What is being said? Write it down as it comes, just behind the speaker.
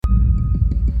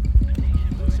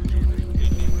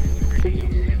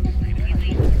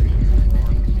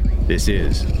This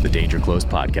is the Danger Close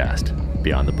podcast,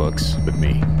 Beyond the Books with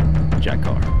me, Jack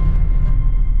Carr.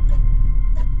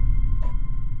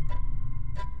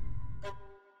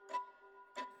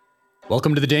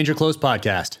 Welcome to the Danger Close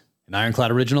podcast, an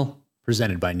Ironclad original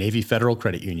presented by Navy Federal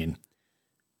Credit Union.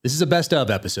 This is a best of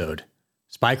episode,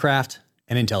 Spycraft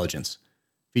and Intelligence,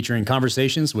 featuring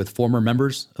conversations with former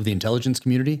members of the intelligence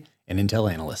community and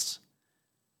intel analysts.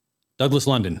 Douglas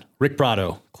London, Rick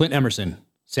Prado, Clint Emerson,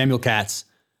 Samuel Katz,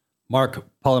 Mark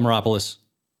Polymeropoulos,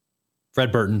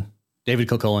 Fred Burton, David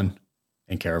Kilcullen,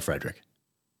 and Kara Frederick.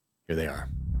 Here they are.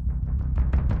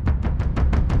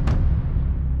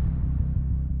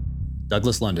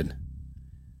 Douglas London.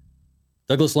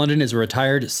 Douglas London is a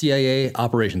retired CIA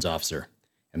operations officer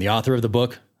and the author of the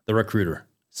book, The Recruiter,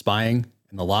 Spying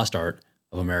and the Lost Art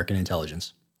of American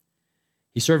Intelligence.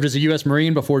 He served as a U.S.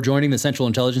 Marine before joining the Central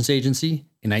Intelligence Agency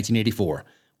in 1984,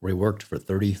 where he worked for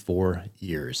 34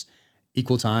 years,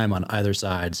 equal time on either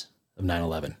sides of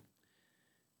 9/11.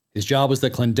 His job was the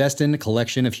clandestine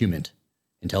collection of human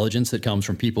intelligence that comes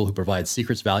from people who provide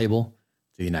secrets valuable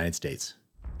to the United States.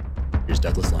 Here's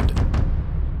Douglas London.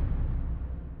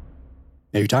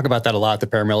 Now, you talk about that a lot, the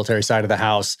paramilitary side of the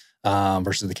house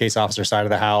versus the case officer side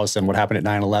of the house and what happened at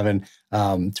 9/11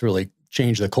 to really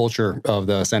change the culture of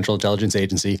the Central Intelligence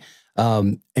Agency.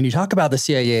 And you talk about the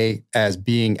CIA as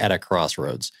being at a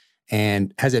crossroads.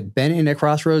 And has it been in a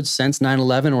crossroads since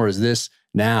 9/11, or is this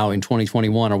now in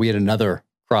 2021? Are we at another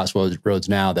crossroads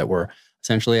now that we're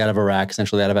essentially out of Iraq,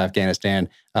 essentially out of Afghanistan,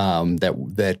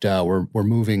 that we're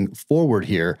moving forward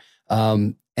here?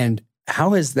 And how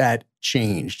has that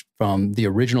changed from the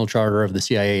original charter of the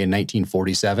CIA in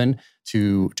 1947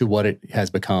 to what it has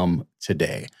become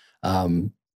today?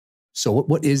 So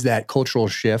what is that cultural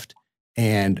shift?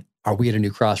 And are we at a new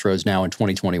crossroads now in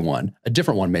 2021? A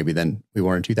different one maybe than we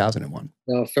were in 2001?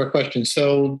 Fair question.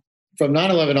 So from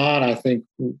 9/11 on, I think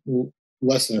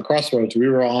less than a crossroads, we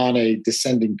were on a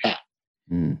descending path.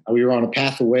 We were on a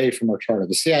path away from our charter.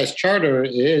 The CIA's charter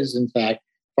is, in fact,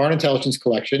 foreign intelligence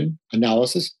collection,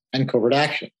 analysis, and covert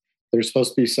action. There's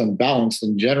supposed to be some balance,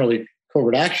 and generally,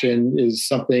 covert action is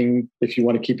something, if you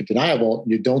want to keep it deniable,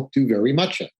 you don't do very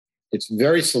much of. It's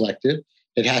very selective.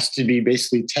 It has to be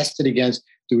basically tested against,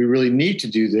 do we really need to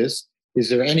do this? Is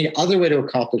there any other way to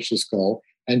accomplish this goal?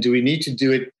 And do we need to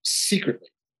do it secretly,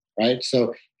 right?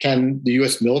 So can the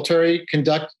U.S. military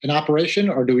conduct an operation,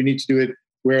 or do we need to do it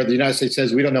where the United States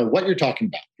says, we don't know what you're talking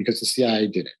about because the CIA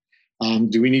did it?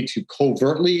 Do we need to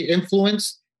covertly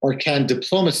influence, or can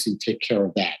diplomacy take care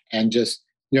of that and just,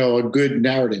 a good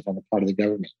narrative on the part of the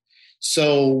government?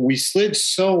 So we slid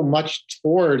so much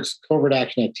towards covert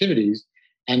action activities,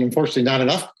 and unfortunately not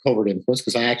enough covert influence,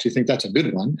 because I actually think that's a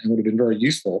good one and would have been very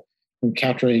useful in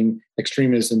countering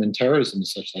extremism and terrorism and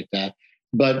such like that.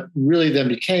 But really then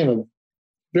became a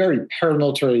very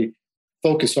paramilitary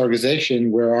focused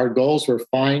organization where our goals were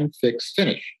find, fix,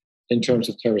 finish in terms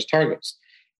of terrorist targets.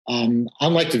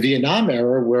 Unlike the Vietnam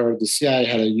era, where the CIA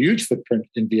had a huge footprint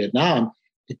in Vietnam,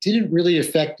 it didn't really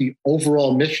affect the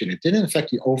overall mission. It didn't affect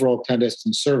the overall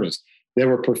clandestine service. There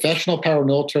were professional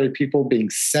paramilitary people being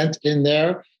sent in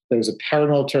there. There was a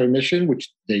paramilitary mission,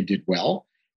 which they did well.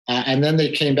 And then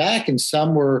they came back, and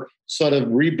some were sort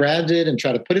of rebranded and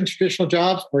tried to put in traditional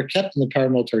jobs, or kept in the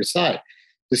paramilitary side.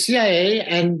 The CIA,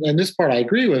 and this part I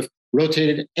agree with,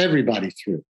 rotated everybody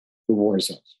through the war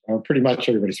zones, or pretty much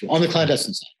everybody through, on the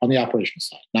clandestine side, on the operational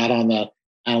side, not on the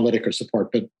analytic or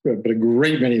support, but a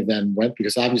great many of them went,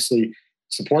 because obviously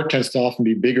support tends to often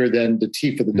be bigger than the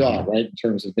teeth of the dog, right, in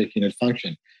terms of making it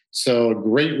function. So a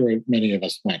great many of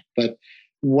us went. But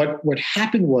what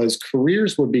happened was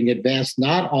careers were being advanced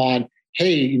not on,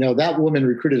 hey, that woman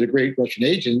recruited a great Russian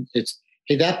agent. It's,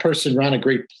 hey, that person ran a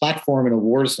great platform in a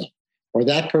war zone, or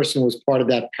that person was part of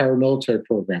that paramilitary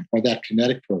program or that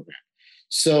kinetic program.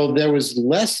 So there was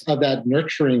less of that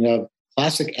nurturing of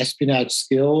classic espionage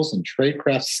skills and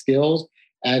tradecraft skills,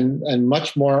 and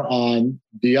much more on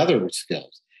the other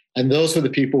skills. And those were the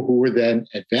people who were then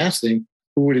advancing,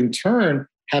 who would in turn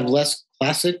have less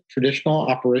classic traditional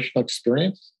operational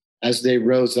experience as they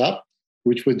rose up,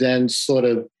 which would then sort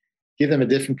of give them a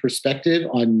different perspective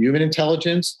on human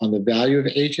intelligence, on the value of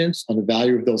agents, on the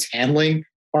value of those handling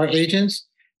our agents,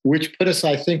 which put us,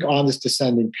 I think, on this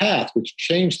descending path, which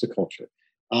changed the culture.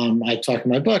 I talk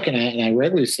in my book, and I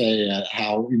regularly say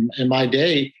how in my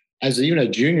day, as even a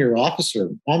junior officer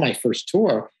on my first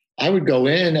tour, I would go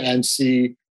in and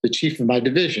see the chief of my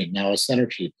division, now a center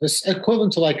chief, it's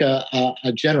equivalent to like a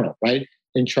general, right,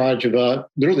 in charge of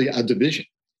literally a division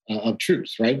of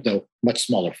troops, right, though much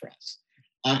smaller for us.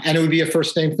 And it would be a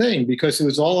first name thing, because it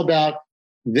was all about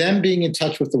them being in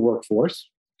touch with the workforce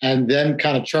and then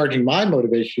kind of charging my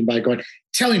motivation by going,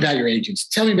 tell me about your agents.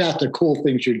 Tell me about the cool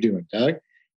things you're doing, Doug.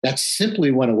 That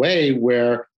simply went away,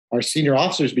 where our senior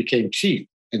officers became chief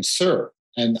and sir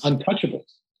and untouchables,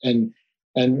 and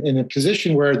in a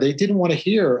position where they didn't want to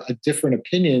hear a different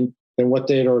opinion than what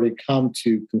they had already come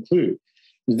to conclude.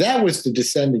 That was the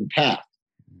descending path.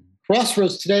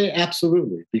 Crossroads today,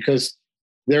 absolutely, because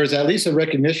there's at least a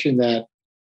recognition that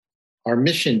our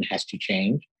mission has to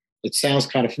change. It sounds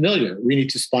kind of familiar. We need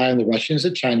to spy on the Russians,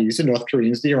 the Chinese, the North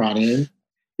Koreans, the Iranians.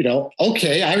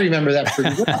 Okay, I remember that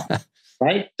pretty well,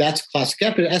 right? That's classic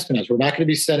espionage. We're not going to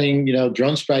be sending,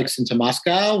 drone strikes into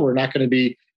Moscow. We're not going to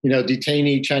be,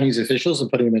 detaining Chinese officials and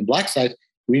putting them in black sites.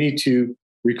 We need to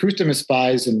recruit them as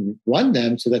spies and run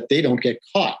them so that they don't get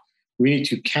caught. We need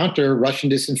to counter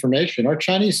Russian disinformation or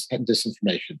Chinese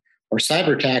disinformation or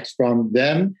cyber attacks from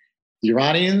them, the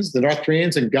Iranians, the North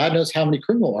Koreans, and God knows how many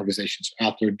criminal organizations are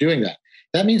out there doing that.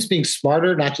 That means being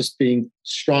smarter, not just being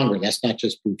stronger. That's not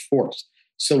just brute force.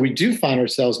 So we do find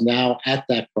ourselves now at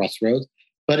that crossroads,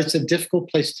 but it's a difficult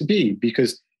place to be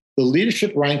because the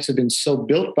leadership ranks have been so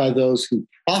built by those who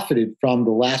profited from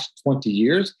the last 20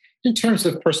 years in terms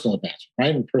of personal advancement,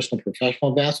 right? And personal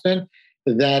professional advancement,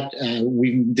 that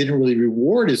we didn't really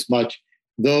reward as much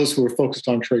those who were focused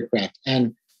on tradecraft.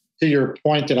 And to your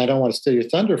point, and I don't want to steal your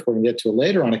thunder for we get to it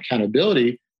later on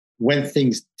accountability, when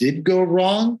things did go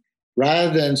wrong,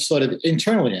 rather than sort of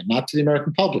internally, and not to the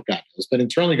American public, God knows, but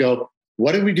internally go,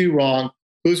 what did we do wrong?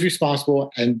 Who's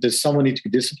responsible? And does someone need to be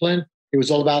disciplined? It was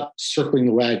all about circling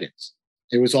the wagons.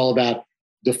 It was all about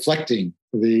deflecting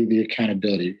the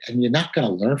accountability. And you're not going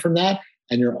to learn from that.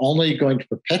 And you're only going to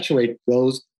perpetuate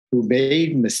those who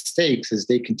made mistakes as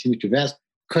they continue to advance,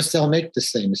 because they'll make the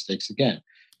same mistakes again.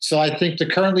 So I think the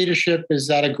current leadership is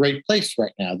at a great place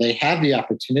right now. They have the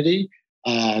opportunity.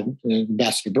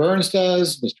 Ambassador Burns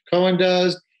does, Mr. Cohen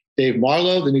does, Dave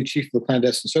Marlowe, the new chief of the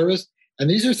clandestine service. And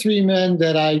these are three men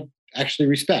that I actually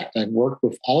respect. I've worked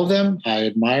with all of them. I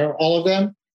admire all of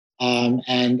them.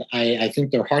 And I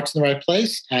think their heart's in the right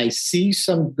place. I see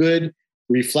some good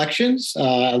reflections,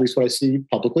 at least what I see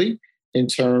publicly, in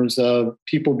terms of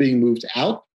people being moved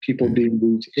out, people being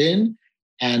moved in,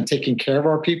 and taking care of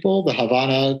our people. The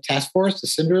Havana Task Force, the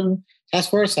Syndrome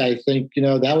Task Force, I think,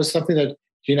 that was something that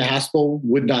Gina Haspel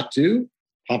would not do.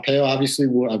 Pompeo obviously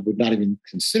would not even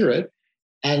consider it.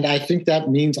 And I think that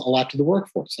means a lot to the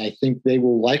workforce. I think they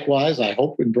will likewise, I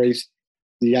hope, embrace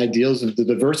the ideals of the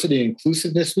diversity and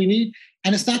inclusiveness we need.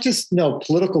 And it's not just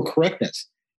political correctness.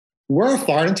 We're a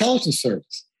foreign intelligence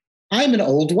service. I'm an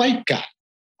old white guy.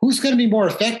 Who's going to be more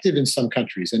effective in some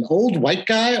countries? An old white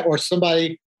guy or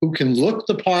somebody who can look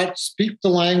the part, speak the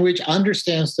language,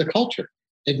 understands the culture?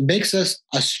 It makes us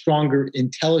a stronger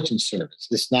intelligence service.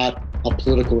 It's not a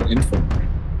political infantry.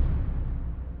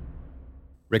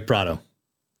 Rick Prado.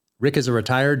 Rick is a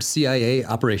retired CIA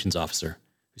operations officer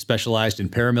who specialized in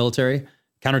paramilitary,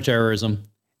 counterterrorism,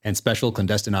 and special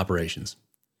clandestine operations.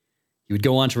 He would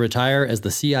go on to retire as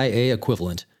the CIA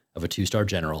equivalent of a 2-star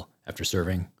general after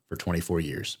serving for 24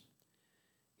 years.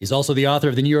 He's also the author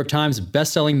of the New York Times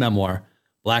best-selling memoir,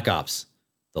 Black Ops,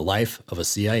 The Life of a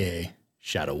CIA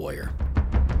Shadow Warrior.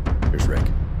 Here's Rick.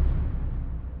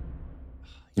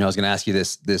 I was going to ask you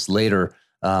this later,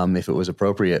 if it was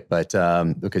appropriate, but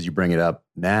because you bring it up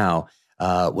now,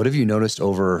 what have you noticed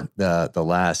over the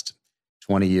last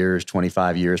 20 years,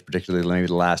 25 years, particularly maybe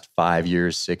the last 5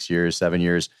 years, 6 years, 7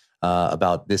 years,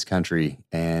 about this country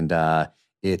and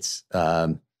it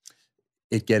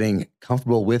getting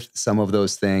comfortable with some of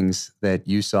those things that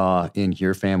you saw in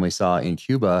your family saw in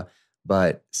Cuba,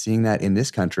 but seeing that in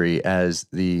this country as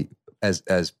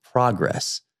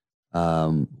progress.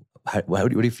 How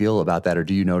do you feel about that, or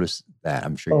do you notice that?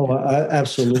 I'm sure.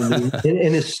 Absolutely,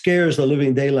 and it scares the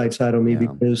living daylights out of me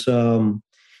because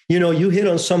you hit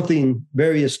on something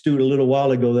very astute a little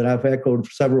while ago that I've echoed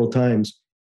several times.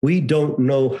 We don't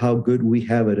know how good we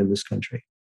have it in this country.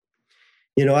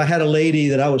 I had a lady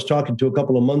that I was talking to a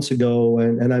couple of months ago,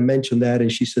 and I mentioned that,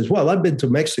 and she says, "Well, I've been to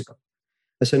Mexico."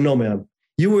 I said, "No, ma'am.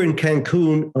 You were in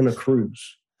Cancun on a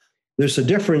cruise. There's a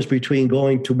difference between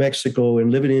going to Mexico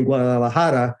and living in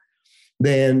Guadalajara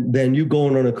than you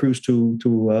going on a cruise to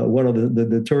one of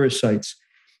the tourist sites."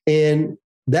 And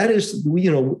that is,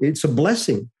 it's a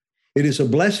blessing. It is a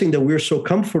blessing that we're so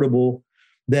comfortable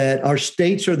that our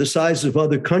states are the size of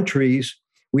other countries.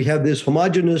 We have this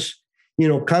homogeneous,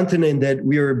 continent that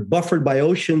we are buffered by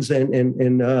oceans and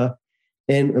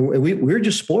we're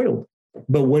just spoiled.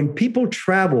 But when people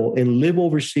travel and live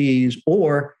overseas,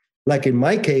 or like in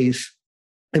my case,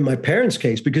 in my parents'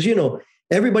 case, because,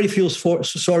 everybody feels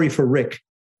sorry for Rick.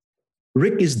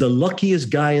 Rick is the luckiest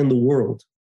guy in the world.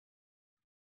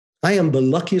 I am the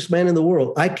luckiest man in the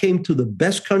world. I came to the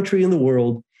best country in the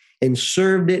world and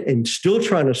served it and still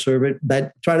trying to serve it,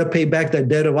 trying to pay back that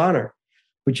debt of honor.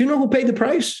 But you know who paid the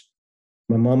price?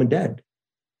 My mom and dad.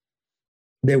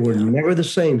 They were never the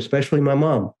same, especially my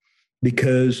mom,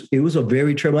 because it was a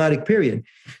very traumatic period.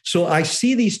 So I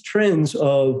see these trends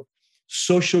of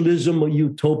socialism,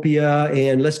 utopia,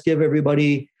 and let's give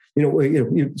everybody,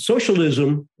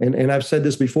 socialism, and I've said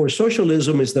this before,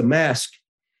 socialism is the mask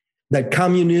that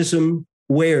communism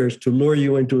wears to lure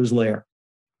you into his lair.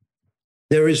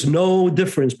 There is no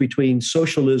difference between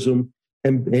socialism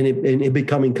and it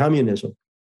becoming communism.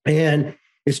 And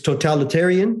it's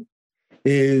totalitarian,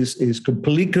 is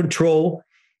complete control.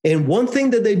 And one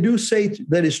thing that they do say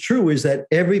that is true is that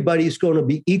everybody's going to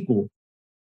be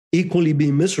equally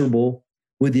be miserable,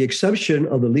 with the exception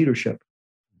of the leadership.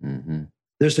 Mm-hmm.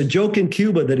 There's a joke in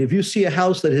Cuba that if you see a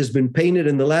house that has been painted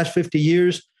in the last 50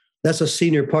 years, that's a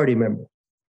senior party member.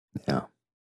 Yeah.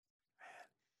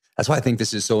 That's why I think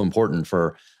this is so important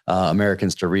for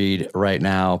Americans to read right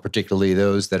now, particularly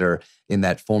those that are in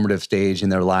that formative stage in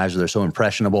their lives where they're so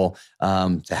impressionable,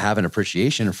 to have an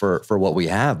appreciation for what we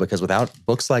have. Because without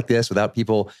books like this, without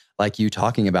people like you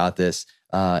talking about this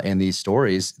and these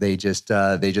stories, they just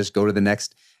go to the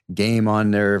next game on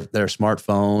their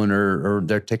smartphone or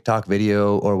their TikTok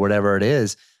video or whatever it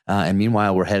is. And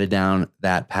meanwhile, we're headed down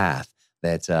that path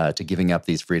to giving up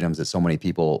these freedoms that so many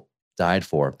people died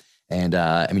for. And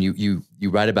I mean, you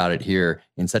write about it here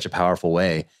in such a powerful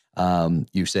way.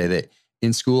 You say that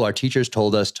in school, our teachers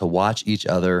told us to watch each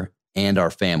other and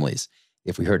our families.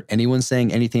 If we heard anyone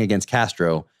saying anything against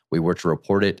Castro, we were to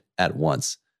report it at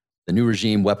once. The new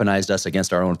regime weaponized us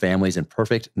against our own families in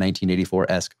perfect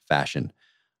 1984-esque fashion.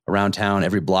 Around town,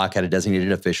 every block had a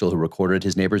designated official who recorded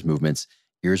his neighbor's movements.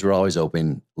 Ears were always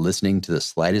open, listening to the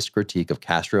slightest critique of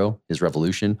Castro, his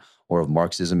revolution, or of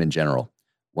Marxism in general.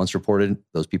 Once reported,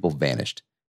 those people vanished,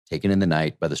 taken in the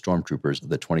night by the stormtroopers of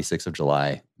the 26th of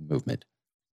July movement.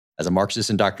 As a Marxist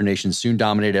indoctrination soon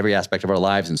dominated every aspect of our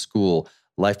lives in school,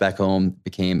 life back home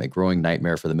became a growing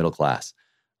nightmare for the middle class.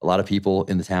 A lot of people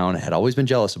in the town had always been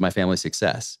jealous of my family's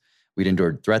success. We'd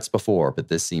endured threats before, but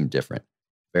this seemed different.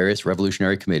 Various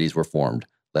revolutionary committees were formed,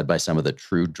 led by some of the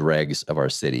true dregs of our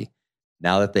city.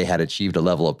 Now that they had achieved a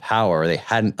level of power they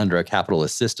hadn't under a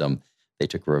capitalist system, they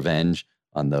took revenge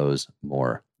on those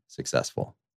more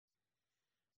successful.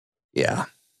 Yeah.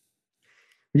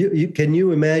 Can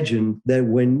you imagine that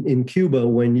when in Cuba,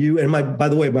 by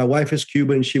the way, my wife is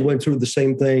Cuban. She went through the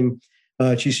same thing.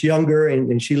 She's younger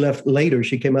and she left later.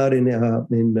 She came out in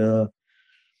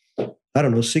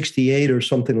 68 or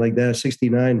something like that,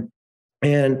 69.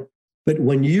 But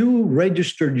when you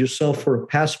registered yourself for a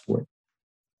passport,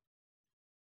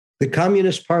 the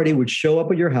Communist Party would show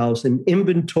up at your house and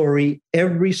inventory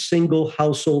every single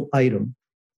household item,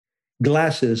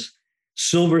 glasses,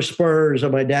 silver spurs that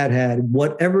my dad had,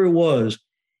 whatever it was.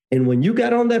 And when you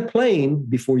got on that plane,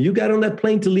 before you got on that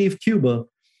plane to leave Cuba,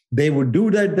 they would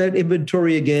do that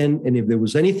inventory again. And if there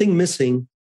was anything missing,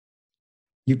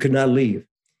 you could not leave.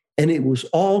 And it was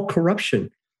all corruption.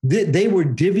 They were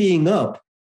divvying up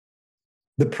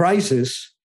the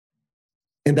prices.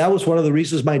 And that was one of the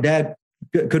reasons my dad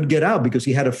could get out, because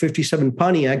he had a 57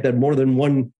 Pontiac that more than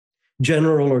one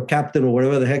general or captain or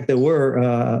whatever the heck they were,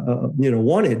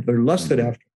 wanted or lusted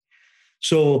after.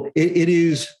 So it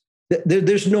is,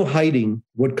 there's no hiding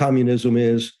what communism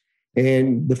is.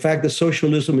 And the fact that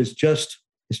socialism is just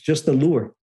a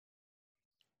lure.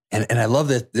 And I love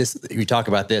that you talk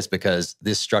about this, because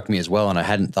this struck me as well. And I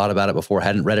hadn't thought about it before,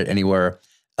 hadn't read it anywhere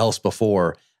else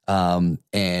before. And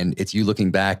it's you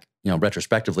looking back,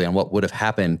 retrospectively on what would have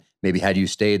happened maybe had you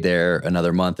stayed there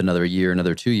another month, another year,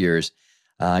 another 2 years.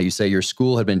 You say your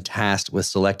school had been tasked with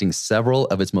selecting several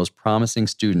of its most promising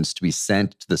students to be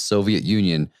sent to the Soviet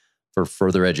Union for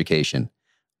further education.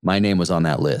 My name was on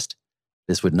that list.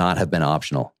 This would not have been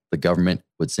optional. The government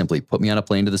would simply put me on a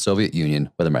plane to the Soviet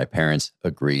Union, whether my parents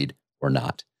agreed or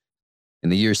not. In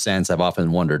the years since, I've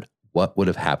often wondered what would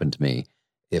have happened to me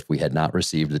if we had not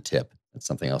received the tip. That's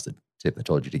something else, the tip that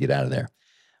told you to get out of there.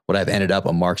 Would I have ended up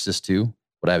a Marxist too?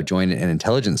 Would I have joined an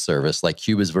intelligence service like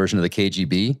Cuba's version of the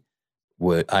KGB?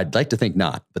 I'd like to think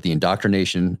not, but the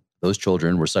indoctrination those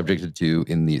children were subjected to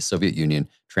in the Soviet Union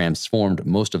transformed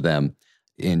most of them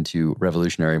into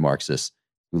revolutionary Marxists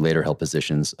who later held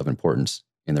positions of importance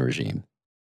in the regime.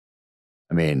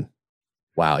 I mean,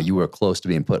 wow, you were close to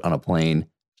being put on a plane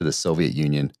to the Soviet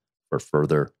Union for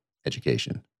further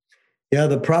education. Yeah,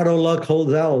 the Prado luck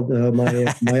holds out.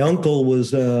 My uncle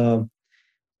was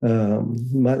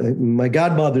my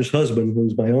godmother's husband, who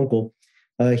was my uncle.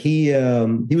 He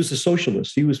was a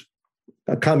socialist. He was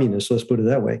a communist, let's put it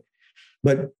that way.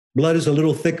 But blood is a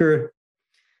little thicker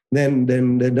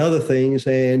than other things.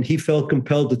 And he felt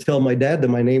compelled to tell my dad that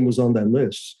my name was on that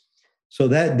list. So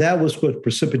that was what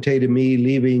precipitated me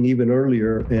leaving even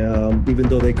earlier, even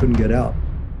though they couldn't get out.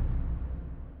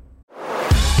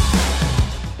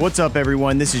 What's up,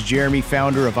 everyone? This is Jeremy,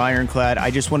 founder of Ironclad.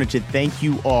 I just wanted to thank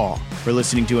you all for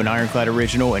listening to an Ironclad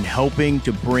original and helping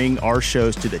to bring our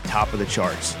shows to the top of the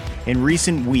charts. In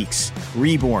recent weeks,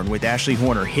 Reborn with Ashley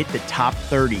Horner hit the top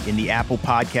 30 in the Apple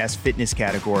Podcast fitness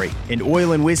category, and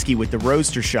Oil and Whiskey with the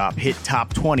Roadster Shop hit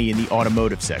top 20 in the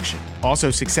automotive section. Also,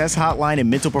 Success Hotline and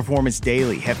Mental Performance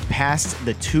Daily have passed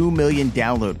the 2 million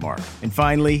download mark. And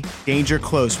finally, Danger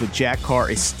Close with Jack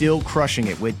Carr is still crushing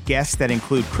it with guests that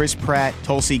include Chris Pratt,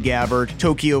 Tulsi Gabbard,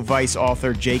 Tokyo Vice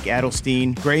author Jake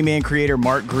Adelstein, Gray Man creator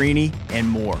Mark Greaney, and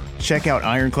more. Check out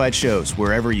Ironclad shows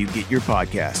wherever you get your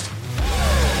podcast.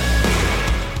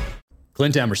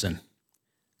 Clint Emerson.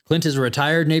 Clint is a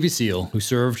retired Navy SEAL who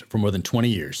served for more than 20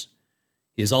 years.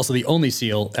 He is also the only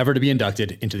SEAL ever to be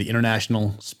inducted into the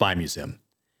International Spy Museum.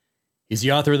 He's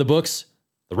the author of the books,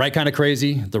 The Right Kind of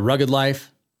Crazy, The Rugged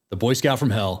Life, The Boy Scout from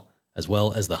Hell, as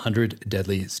well as the 100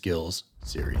 Deadly Skills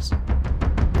series.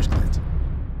 Here's Clint.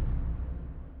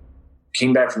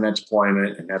 Came back from that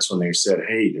deployment, and that's when they said,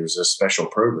 hey, there's a special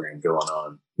program going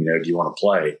on. Do you want to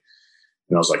play?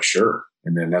 And I was like, sure.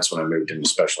 And then that's when I moved into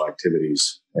special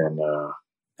activities. And Were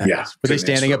they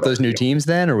standing up those new teams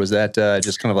then, or was that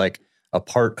just kind of like a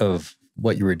part of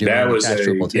what you were doing? That was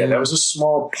that was a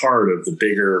small part of the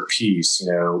bigger piece.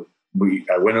 I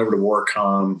went over to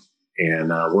Warcom and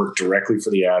worked directly for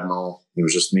the Admiral. It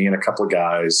was just me and a couple of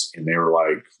guys, and they were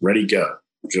like, ready, go.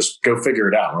 Just go figure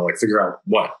it out. And we're like, figure out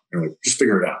what? And we're like, just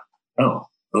figure it out. Oh,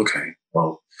 okay.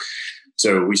 Well,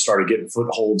 so we started getting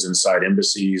footholds inside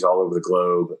embassies all over the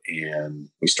globe, and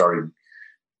we started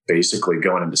basically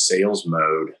going into sales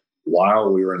mode.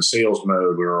 While we were in sales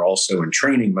mode, we were also in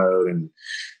training mode,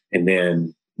 and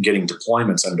then getting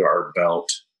deployments under our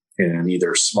belt in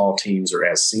either small teams or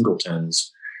as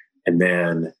singletons, and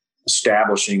then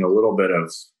establishing a little bit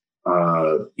of,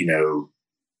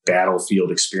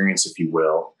 battlefield experience, if you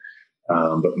will.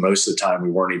 But most of the time we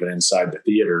weren't even inside the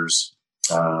theaters.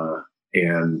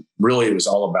 And really, it was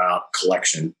all about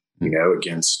collection,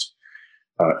 against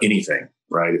anything,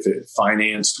 right? If it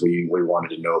financed, we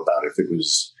wanted to know about it. If it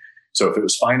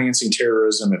was financing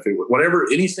terrorism, if it was whatever,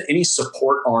 any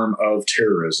support arm of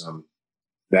terrorism,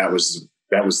 that was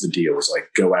the deal. It was like,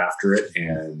 go after it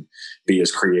and be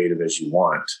as creative as you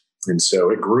want. And so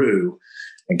it grew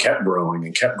and kept growing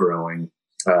and kept growing.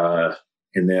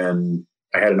 And then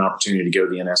I had an opportunity to go to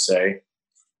the NSA,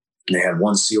 and they had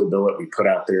one SEAL billet we put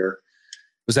out there.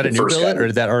 Was that a new billet, or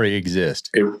did that already exist?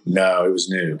 No, it was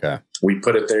new. Okay. We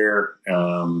put it there,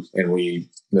 and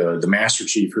the Master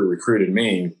Chief who recruited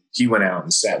me, he went out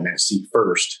and sat in that seat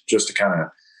first just to kind of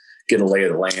get a lay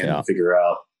of the land and figure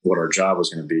out what our job was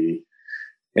going to be.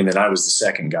 And then I was the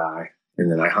second guy,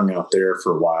 and then I hung out there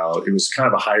for a while. It was kind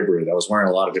of a hybrid. I was wearing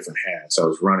a lot of different hats. I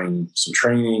was running some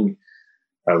training.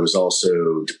 I was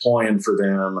also deploying for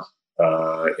them.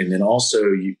 And then also,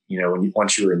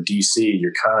 once you're in DC,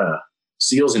 you're kind of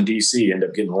SEALs in DC end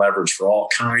up getting leverage for all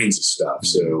kinds of stuff.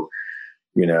 So,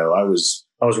 I was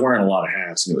wearing a lot of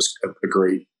hats, and it was a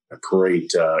great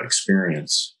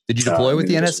experience. Did you deploy with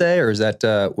the NSA,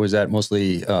 or was that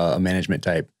mostly a management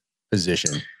type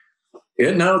position?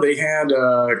 No, they had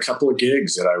a couple of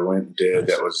gigs that I went and did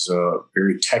that was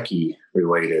very techie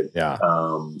related. Yeah.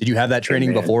 Did you have that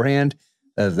training beforehand?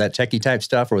 That techie type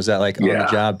stuff, or was that like on the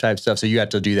job type stuff? So you had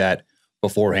to do that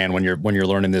beforehand when you're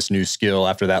learning this new skill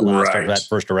after that that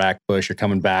first Iraq push. You're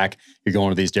coming back, you're going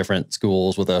to these different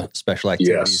schools with a special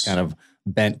activities kind of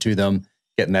bent to them,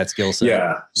 getting that skill set.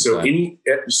 Yeah. So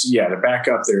to back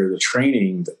up there, the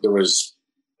training, there's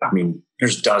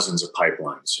dozens of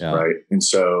pipelines, right? And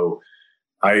so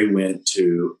I went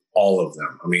to all of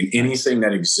them. Anything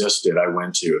that existed, I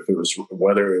went to.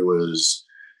 Whether it was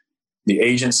the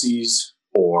agencies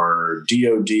or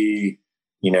DOD,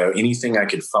 anything I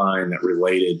could find that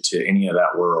related to any of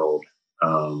that world,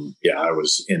 I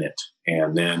was in it.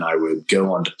 And then I would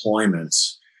go on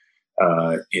deployments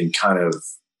and kind of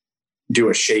do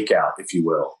a shakeout, if you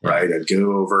will, right? I'd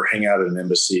go over, hang out at an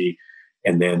embassy,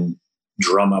 and then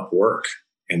drum up work,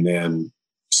 and then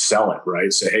sell it,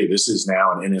 right? Say, hey, this is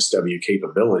now an NSW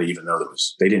capability, even though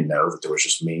they didn't know that there was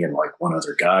just me and like one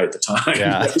other guy at the time.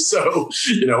 Yeah. So,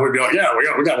 we'd be like, we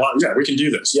got a lot. Yeah, we can do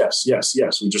this. Yes.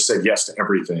 We just said yes to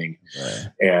everything. Right.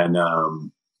 And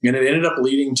it ended up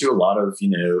leading to a lot of,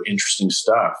 interesting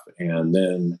stuff. And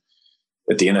then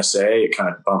at the NSA, it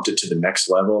kind of bumped it to the next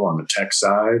level on the tech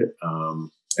side.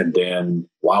 And then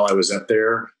while I was up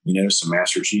there, some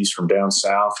Master Chiefs from down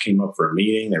south came up for a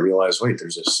meeting. They realized, wait,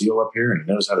 there's a SEAL up here and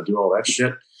he knows how to do all that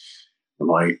shit. They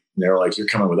were like, you're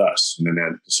coming with us. And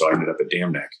then so I ended up at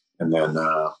Dam Neck. And then,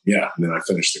 and then I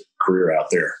finished the career out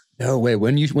there. No way.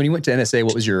 When you went to NSA,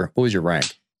 what was your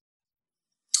rank?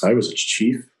 I was a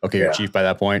chief. Okay, you're a chief by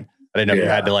that point. I didn't know if you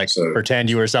had to pretend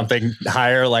you were something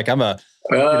higher. Like I'm a.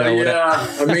 I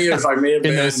may have in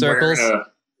been those circles. A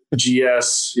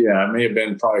GS. Yeah, it may have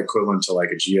been probably equivalent to like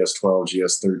a GS-12,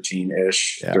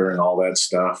 GS-13-ish during all that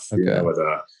stuff. Okay. With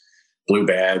a blue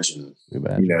badge and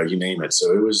you name it.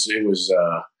 So it was.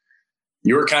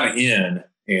 You were kind of in,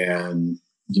 and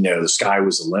the sky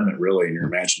was the limit, really, and your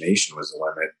imagination was the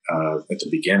limit at the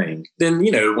beginning. Then,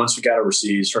 once we got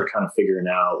overseas, started kind of figuring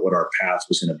out what our path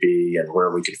was going to be and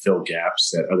where we could fill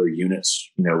gaps that other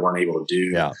units, weren't able to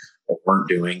do, or weren't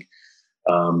doing.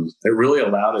 It really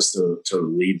allowed us to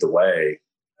lead the way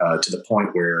to the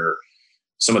point where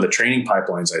some of the training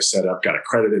pipelines I set up got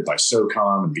accredited by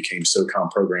SOCOM and became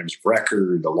SOCOM programs of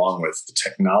record, along with the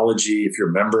technology. If you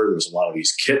remember, there was a lot of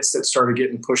these kits that started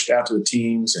getting pushed out to the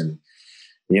teams, and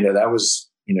that was,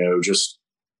 just,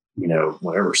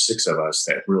 whatever, 6 of us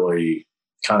that really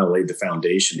kind of laid the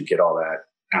foundation to get all that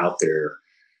out there.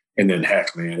 And then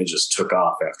heck, man, it just took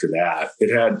off after that.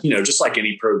 It had, just like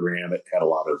any program, it had a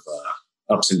lot of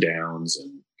ups and downs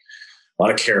and a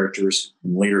lot of characters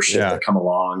and leadership that come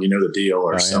along, the deal.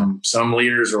 Or some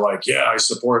leaders are like, yeah, I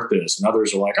support this. And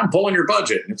others are like, I'm pulling your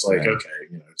budget. And it's like, okay,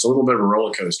 it's a little bit of a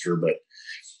roller coaster, but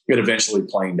it eventually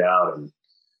planed out, and,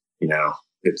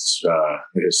 it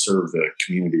has served the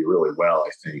community really well, I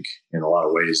think, in a lot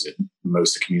of ways that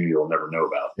most of the community will never know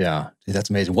about. Yeah, that's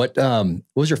amazing. What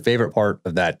was your favorite part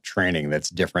of that training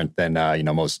that's different than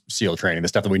most SEAL training, the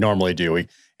stuff that we normally do?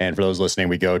 And for those listening,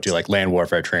 we go to like land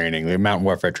warfare training, mountain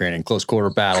warfare training, close quarter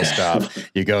battle stuff.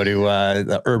 You go to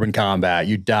the urban combat,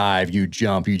 you dive, you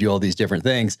jump, you do all these different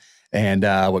things. And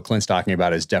what Clint's talking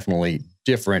about is definitely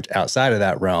different outside of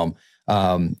that realm.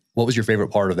 What was your favorite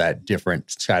part of that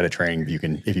different side of training,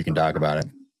 if you can talk about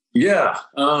it? Yeah.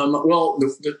 Well,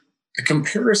 the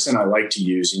comparison I like to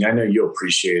use, and I know you'll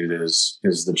appreciate it, is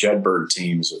the Jedburgh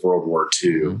teams of World War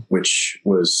II, which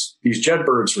was, these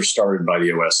Jedburghs were started by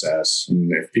the OSS.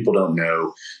 And if people don't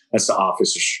know, that's the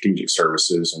Office of Strategic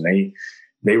Services. And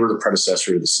they were the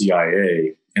predecessor to the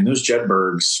CIA. And those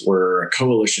Jedburghs were a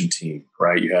coalition team,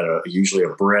 right? You had usually a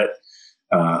Brit,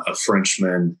 a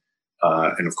Frenchman,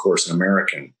 and of course an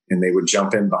American, and they would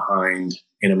jump in behind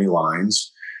enemy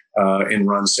lines and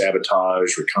run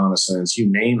sabotage, reconnaissance,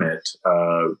 you name it,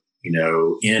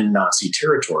 in Nazi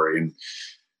territory.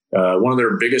 And one of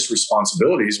their biggest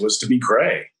responsibilities was to be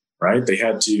gray, right? They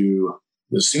had to,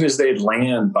 as soon as they'd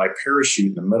land by parachute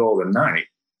in the middle of the night,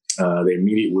 they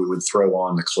immediately would throw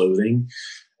on the clothing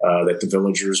that the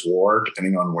villagers wore,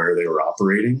 depending on where they were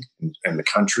operating and the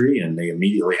country, and they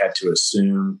immediately had to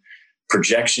assume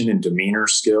projection and demeanor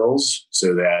skills,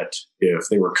 so that if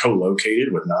they were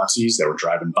co-located with Nazis that were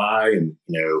driving by and,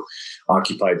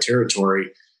 occupied territory,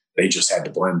 they just had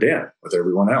to blend in with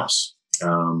everyone else.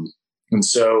 And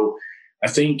so I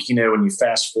think, when you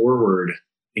fast forward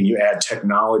and you add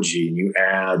technology and you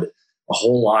add a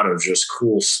whole lot of just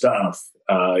cool stuff,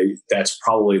 that's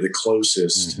probably the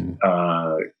closest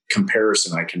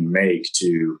comparison I can make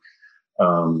to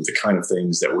the kind of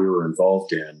things that we were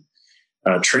involved in.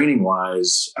 Training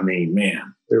wise, I mean,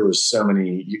 man, there was so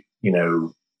many,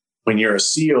 when you're a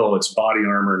SEAL, it's body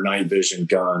armor, night vision,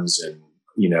 guns, and,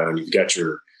 and you've got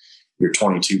your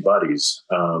 22 buddies.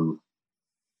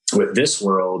 With this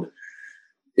world,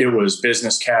 it was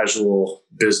business casual,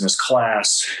 business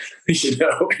class, and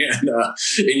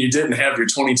you didn't have your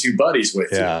 22 buddies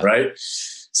with you, right?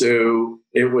 So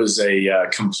it was a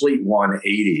complete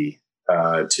 180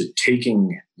 to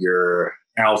taking your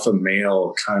alpha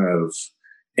male kind of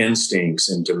instincts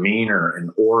and demeanor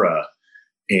and aura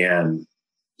and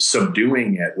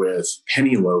subduing it with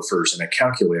penny loafers and a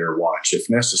calculator watch if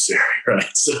necessary,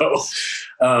 right? So,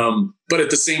 but at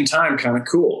the same time, kind of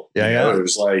cool. It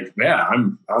was like,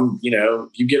 I'm,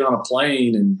 you get on a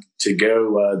plane and to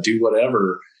go do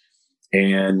whatever,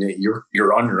 and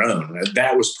you're on your own.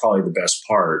 That was probably the best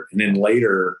part. And then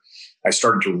later, I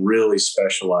started to really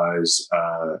specialize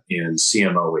in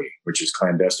CMOE, which is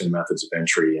clandestine methods of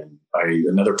entry, and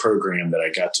another program that I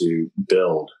got to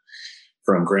build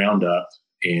from ground up,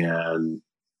 and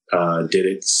did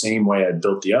it the same way I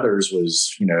built the others.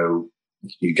 Was,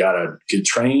 you got to get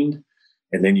trained,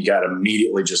 and then you got to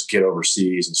immediately just get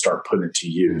overseas and start putting it to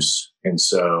use. And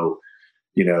so,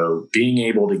 being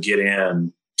able to get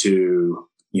in to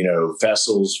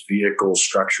vessels, vehicles,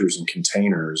 structures, and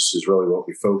containers is really what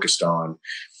we focused on.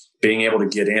 being able to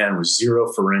get in with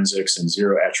zero forensics and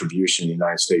zero attribution in the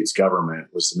United States government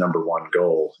was the number one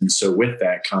goal. And so with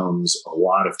that comes a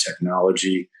lot of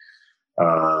technology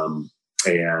and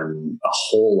a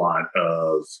whole lot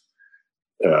of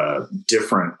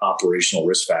different operational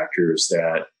risk factors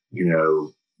that,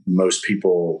 most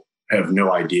people have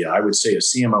no idea. I would say a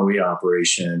CMOE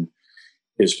operation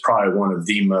is probably one of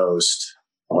the most,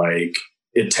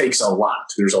 it takes a lot.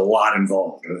 There's a lot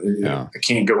involved. Yeah. I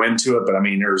can't go into it, but I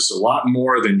mean, there's a lot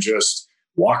more than just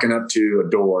walking up to a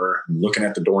door and looking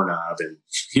at the doorknob and,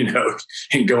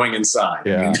 and going inside.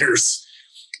 Yeah. I mean, there's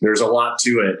a lot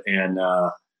to it. And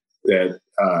that,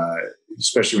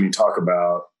 especially when you talk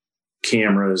about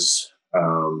cameras,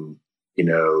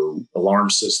 alarm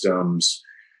systems,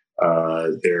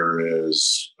 there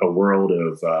is a world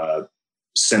of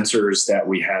sensors that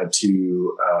we had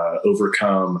to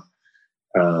overcome.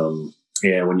 And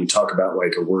when you talk about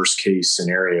like a worst case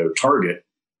scenario target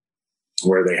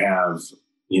where they have,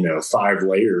 5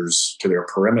 layers to their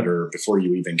perimeter before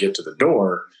you even get to the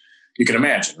door, you can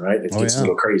imagine, right? It gets a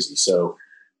little crazy. So,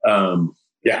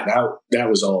 that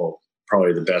was all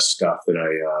probably the best stuff that I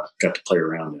got to play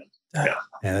around in. Yeah,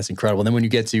 that's incredible. And then when you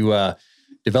get to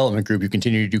development group, you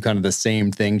continue to do kind of the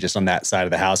same thing, just on that side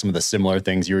of the house, some of the similar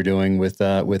things you were doing with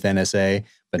NSA,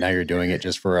 but now you're doing it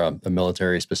just for a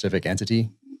military specific entity.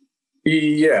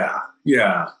 Yeah,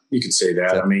 you could say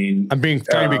that. I mean, I'm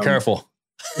trying to be careful.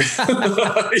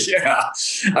 Yeah,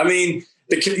 I mean,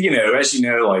 as you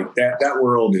know, like that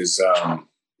world is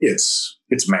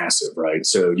it's massive, right?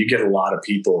 So you get a lot of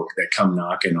people that come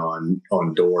knocking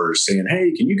on doors saying,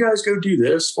 "Hey, can you guys go do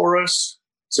this for us?"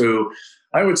 So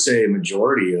I would say a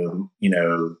majority of,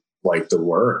 like the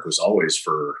work was always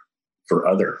for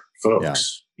other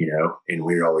folks, and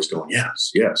we were always going,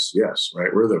 yes,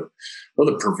 right? We're the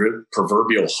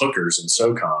proverbial hookers in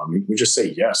SOCOM. We just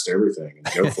say yes to everything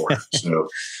and go for it. So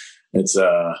it's,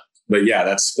 but yeah,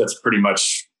 that's pretty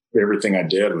much everything I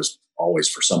did was always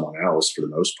for someone else for the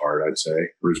most part, I'd say.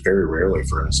 It was very rarely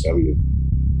for NSW.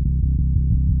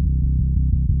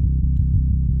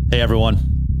 Hey everyone,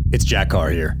 it's Jack Carr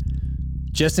here.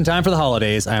 Just in time for the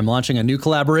holidays, I am launching a new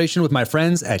collaboration with my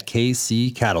friends at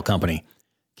KC Cattle Company.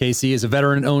 KC is a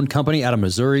veteran-owned company out of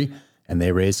Missouri, and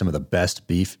they raise some of the best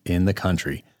beef in the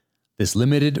country. This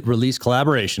limited release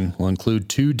collaboration will include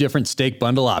 2 different steak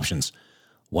bundle options.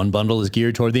 One bundle is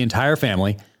geared toward the entire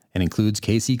family and includes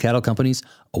KC Cattle Company's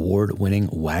award-winning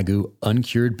Wagyu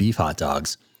uncured beef hot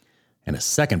dogs. And a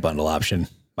second bundle option,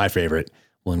 my favorite,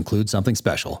 will include something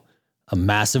special: a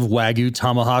massive Wagyu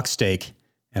tomahawk steak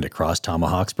and a Cross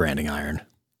Tomahawks branding iron.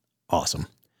 Awesome.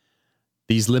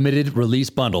 These limited release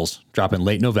bundles drop in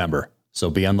late November, so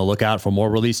be on the lookout for more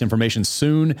release information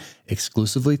soon,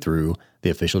 exclusively through the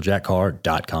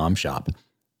officialjackcarr.com shop.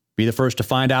 Be the first to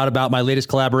find out about my latest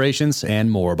collaborations and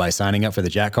more by signing up for the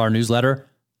Jack Carr newsletter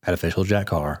at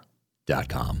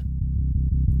officialjackcarr.com.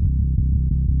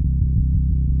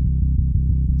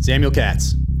 Samuel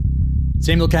Katz.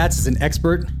 Samuel Katz is an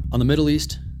expert on the Middle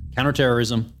East,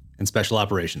 counterterrorism, and special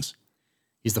operations.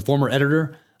 He's the former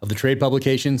editor of the trade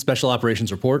publication Special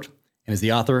Operations Report and is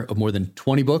the author of more than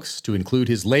 20 books, to include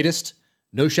his latest,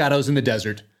 No Shadows in the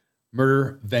Desert: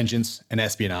 Murder, Vengeance, and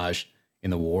Espionage in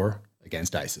the War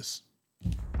Against ISIS.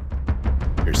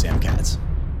 Here's Sam Katz.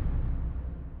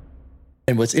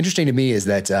 And what's interesting to me is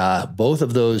that both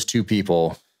of those 2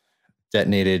 people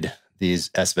detonated these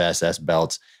SVSS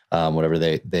belts, whatever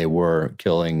they were,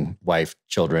 killing wife,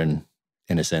 children,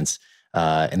 innocents.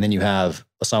 And then you have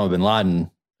Osama bin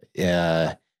Laden,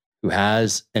 who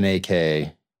has an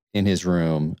AK in his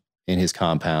room, in his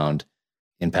compound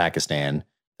in Pakistan.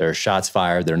 There are shots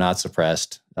fired. They're not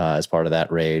suppressed as part of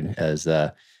that raid as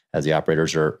the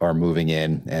operators are moving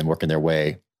in and working their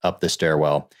way up the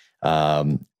stairwell.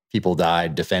 People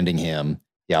died defending him.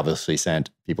 He obviously sent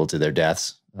people to their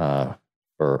deaths for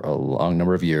a long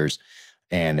number of years.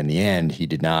 And in the end, he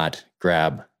did not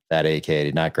grab that AK,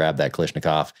 did not grab that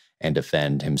Kalashnikov and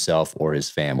defend himself or his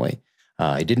family.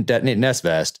 He didn't detonate an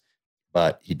S-vest,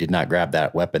 but he did not grab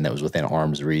that weapon that was within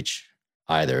arm's reach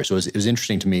either. So it was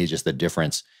interesting to me, just the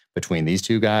difference between these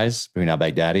 2 guys, between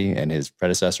al-Baghdadi and his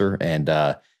predecessor, and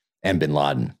bin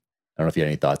Laden. I don't know if you had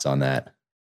any thoughts on that.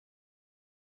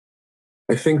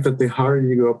 I think that the higher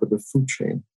you go up with the food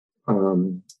chain,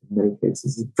 in many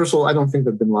cases, first of all, I don't think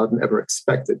that bin Laden ever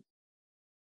expected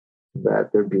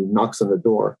that there'd be knocks on the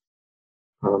door,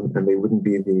 and they wouldn't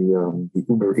be the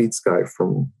Uber Eats guy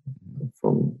from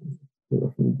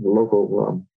the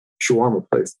local shawarma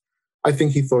place. I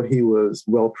think he thought he was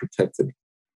well protected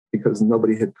because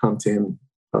nobody had come to him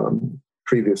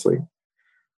previously.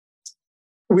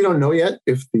 We don't know yet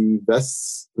if the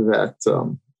vests that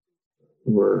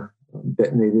were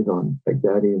detonated on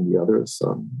Baghdadi, and the others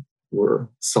were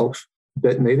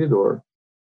self-detonated or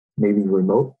maybe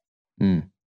remote.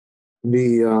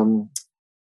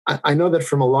 I know that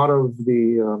from a lot of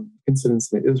the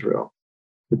incidents in Israel,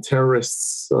 the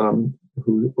terrorists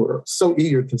who were so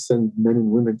eager to send men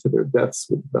and women to their deaths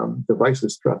with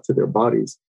devices strapped to their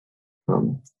bodies are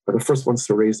the first ones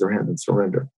to raise their hand and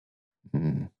surrender.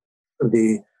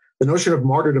 The notion of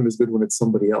martyrdom is good when it's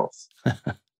somebody else.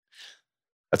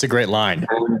 That's a great line.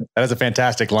 That is a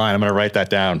fantastic line. I'm going to write that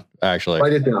down, actually.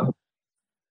 Write it down.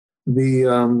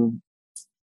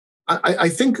 I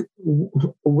think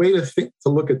a way to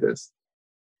look at this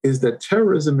is that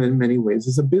terrorism in many ways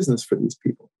is a business for these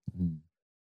people.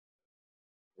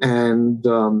 And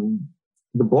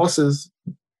the bosses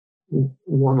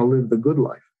want to live the good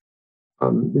life.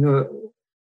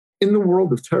 In the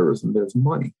world of terrorism, there's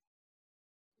money,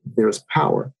 there's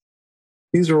power.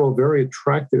 These are all very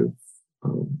attractive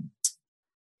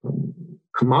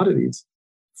commodities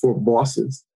for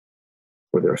bosses,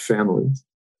 for their families,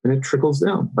 and it trickles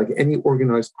down like any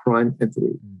organized crime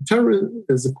entity. Terrorism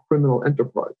is a criminal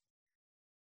enterprise.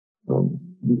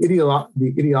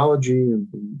 The ideology and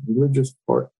the religious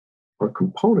part are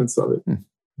components of it,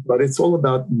 but it's all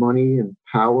about money and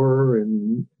power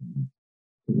and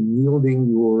wielding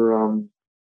your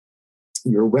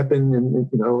weapon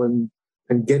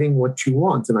and getting what you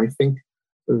want. And I think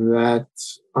that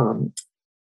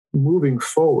moving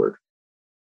forward,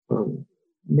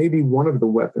 maybe one of the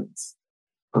weapons,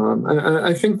 and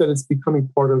I think that it's becoming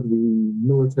part of the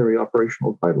military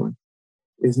operational guideline,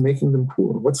 is making them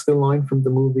poor. What's the line from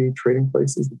the movie Trading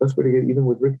Places? The best way to get even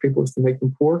with rich people is to make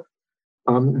them poor.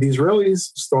 The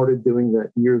Israelis started doing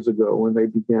that years ago when they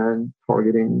began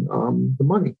targeting the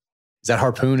money. Is that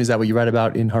Harpoon? Is that what you read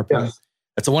about in Harpoon? Yes.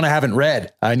 That's the one I haven't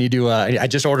read. I need to. I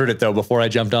just ordered it though before I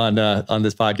jumped on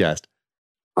this podcast.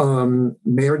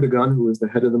 Meir Dagan, who was the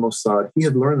head of the Mossad, he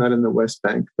had learned that in the West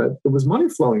Bank that there was money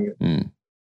flowing in.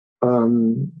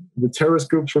 The terrorist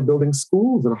groups were building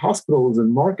schools and hospitals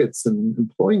and markets and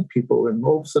employing people, and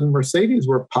all of a sudden Mercedes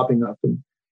were popping up,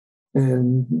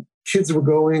 and kids were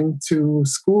going to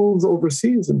schools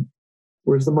overseas. And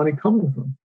where's the money coming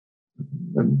from?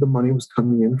 And the money was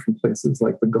coming in from places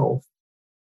like the Gulf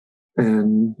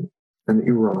and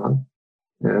Iran,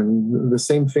 and the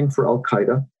same thing for Al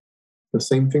Qaeda, the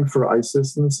same thing for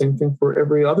ISIS, and the same thing for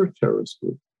every other terrorist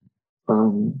group.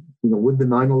 Would the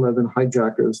 9/11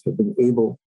 hijackers have been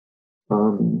able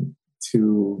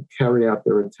to carry out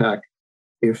their attack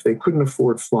if they couldn't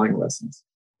afford flying lessons,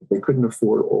 if they couldn't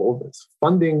afford all this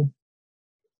funding?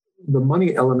 The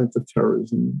money element of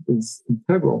terrorism is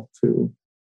integral to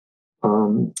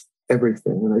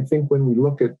everything. And I think when we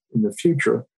look at in the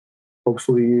future,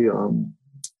 hopefully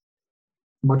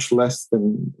much less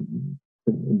than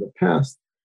in the past,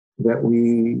 that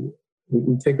we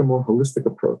take a more holistic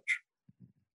approach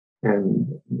and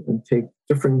take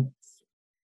different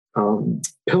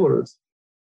pillars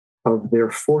of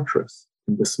their fortress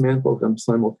and dismantle them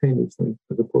simultaneously,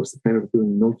 as opposed to kind of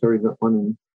doing military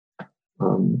on.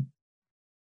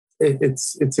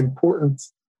 It's important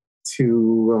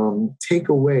to take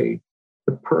away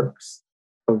the perks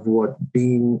of what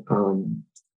being on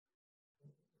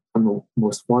the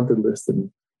most wanted list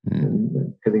and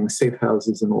having safe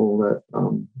houses and all that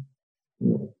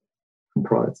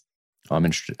comprise. I'm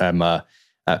interested. I'm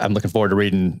looking forward to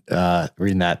reading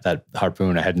that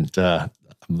Harpoon. I hadn't. I'm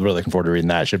really looking forward to reading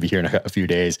that. Should be here in a few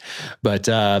days. But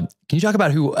can you talk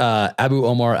about who Abu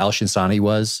Omar al-Shishani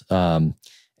was?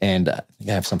 And I think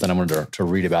I have something I wanted to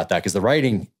read about that, because the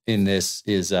writing in this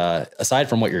is aside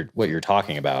from what you're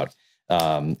talking about,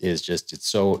 is just it's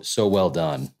so well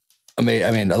done. I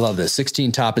mean, I love this.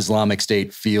 16 top Islamic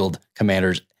State field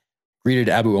commanders greeted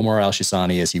Abu Omar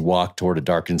al-Shishani as he walked toward a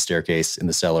darkened staircase in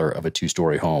the cellar of a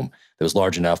 2-story home that was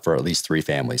large enough for at least 3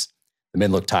 families. The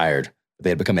men looked tired, but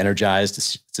they had become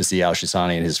energized to see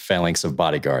al-Shishani and his phalanx of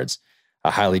bodyguards.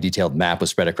 A highly detailed map was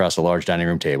spread across a large dining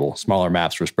room table. Smaller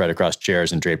maps were spread across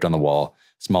chairs and draped on the wall.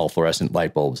 Small fluorescent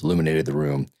light bulbs illuminated the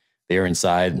room. The air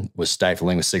inside was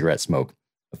stifling with cigarette smoke.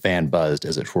 A fan buzzed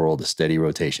as it twirled a steady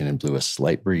rotation and blew a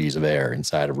slight breeze of air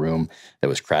inside a room that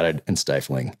was crowded and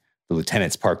stifling. The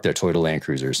lieutenants parked their Toyota Land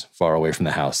Cruisers far away from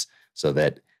the house so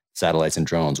that satellites and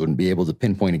drones wouldn't be able to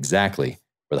pinpoint exactly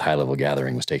where the high-level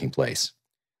gathering was taking place.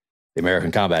 The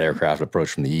American combat aircraft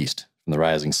approached from the east, from the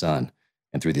rising sun,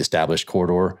 and through the established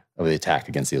corridor of the attack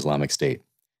against the Islamic State.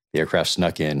 The aircraft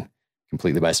snuck in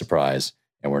completely by surprise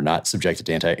and were not subjected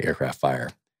to anti-aircraft fire.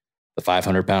 The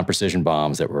 500-pound precision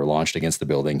bombs that were launched against the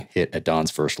building hit at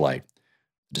dawn's first light.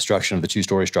 The destruction of the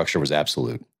 2-story structure was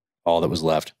absolute. All that was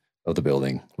left of the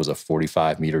building was a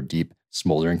 45-meter deep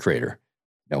smoldering crater.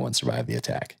 No one survived the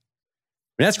attack.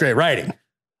 I mean, that's great writing.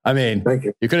 I mean, Thank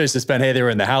you. You could have just been, hey, they were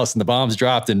in the house and the bombs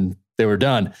dropped and they were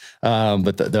done.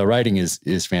 But the writing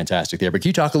is fantastic there. But can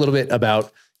you talk a little bit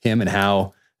about him and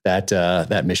how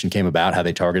that mission came about, how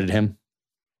they targeted him?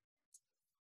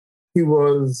 He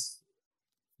was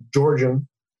Georgian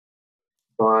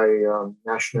by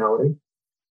nationality.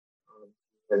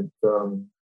 Had come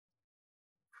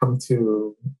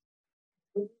to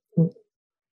the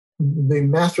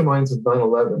masterminds of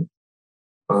 9/11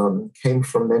 came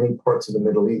from many parts of the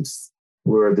Middle East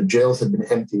where the jails had been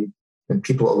emptied and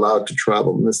people allowed to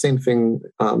travel. And the same thing,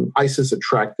 ISIS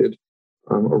attracted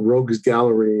a rogues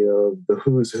gallery of the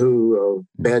who's who of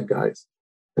bad guys.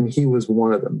 And he was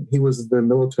one of them. He was the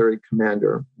military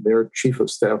commander, their chief of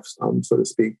staff, so to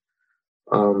speak,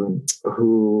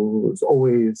 who was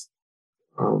always,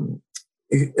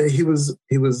 he was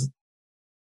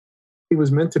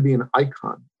meant to be an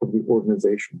icon of the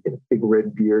organization. He had a big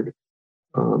red beard.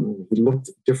 He looked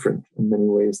different in many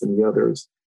ways than the others.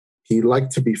 He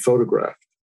liked to be photographed.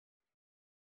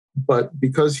 But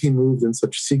because he moved in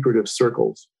such secretive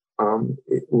circles,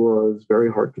 it was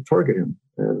very hard to target him.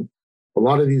 And a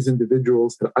lot of these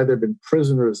individuals had either been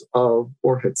prisoners of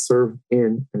or had served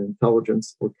in an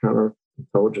intelligence or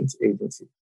counterintelligence agency,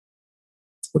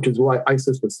 which is why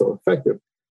ISIS was so effective,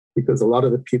 because a lot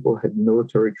of the people had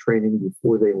military training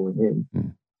before they went in.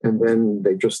 And then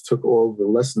they just took all the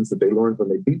lessons that they learned when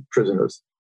they beat prisoners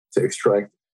to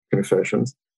extract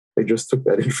confessions. They just took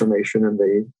that information and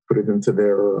they put it into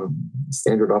their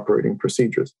standard operating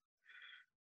procedures.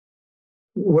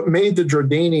 What made the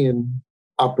Jordanian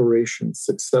operation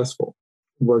successful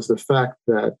was the fact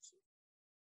that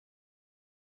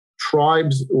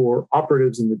tribes or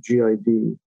operatives in the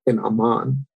GID in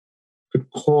Amman could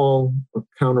call a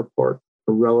counterpart,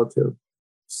 a relative,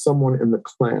 someone in the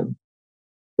clan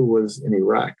who was in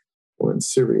Iraq or in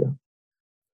Syria,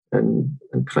 and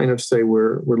kind of say,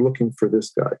 we're looking for this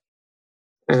guy.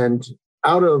 And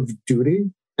out of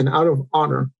duty and out of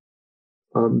honor,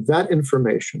 that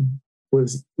information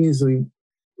was easy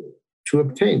to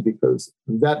obtain because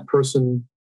that person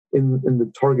in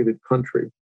the targeted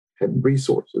country had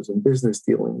resources and business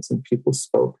dealings and people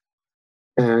spoke.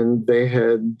 And they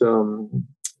had, the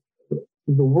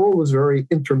world was very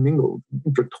intermingled,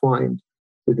 intertwined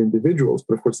with individuals.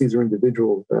 But of course, these are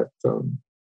individuals that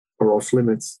are off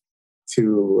limits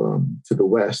to the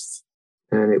West.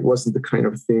 And it wasn't the kind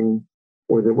of thing,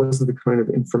 or there wasn't the kind of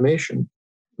information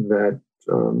that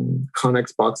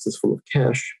Connex boxes full of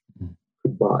cash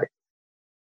could buy.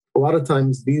 A lot of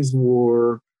times these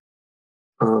were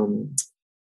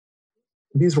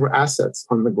assets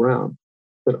on the ground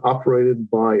that operated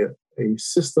by a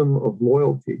system of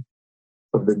loyalty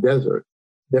of the desert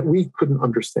that we couldn't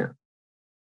understand.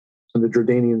 And the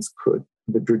Jordanians could.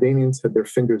 The Jordanians had their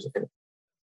fingers in it.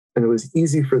 And it was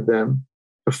easy for them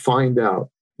to find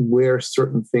out where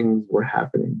certain things were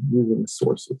happening using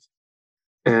sources.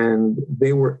 And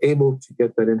they were able to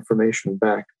get that information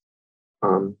back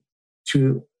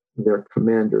to their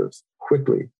commanders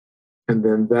quickly. And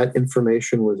then that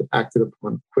information was acted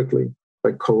upon quickly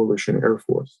by coalition air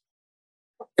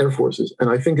forces. And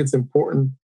I think it's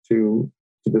important to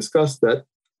discuss that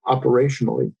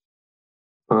operationally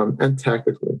and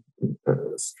tactically,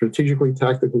 strategically,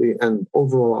 tactically, and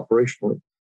overall operationally.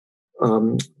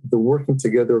 The working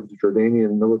together of the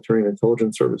Jordanian military and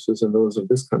intelligence services and those of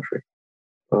this country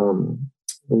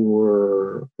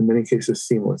were, in many cases,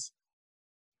 seamless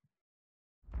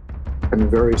and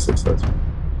very successful.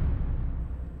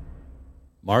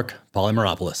 Mark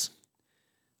Polymeropoulos.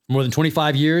 For more than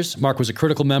 25 years, Mark was a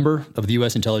critical member of the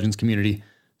U.S. intelligence community,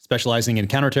 specializing in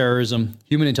counterterrorism,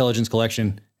 human intelligence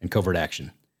collection, and covert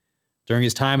action. During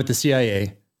his time at the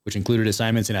CIA, which included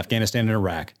assignments in Afghanistan and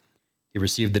Iraq, he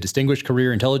received the Distinguished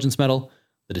Career Intelligence Medal,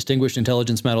 the Distinguished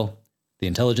Intelligence Medal, the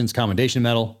Intelligence Commendation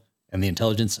Medal, and the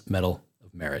Intelligence Medal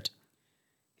of Merit.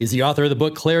 He's the author of the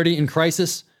book Clarity in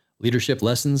Crisis: Leadership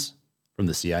Lessons from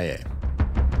the CIA.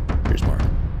 Here's Mark.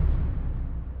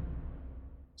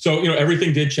 So,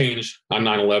 everything did change on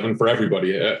 9/11 for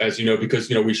everybody, as you know, because,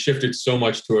 we shifted so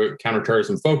much to a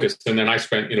counterterrorism focus. And then I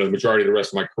spent, the majority of the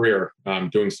rest of my career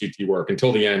doing CT work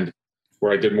until the end,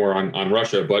 where I did more on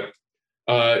Russia. But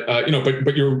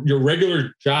but your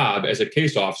regular job as a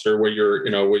case officer, where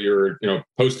you're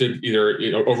posted either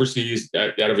overseas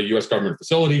out of a U.S. government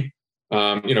facility,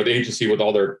 the agency with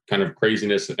all their kind of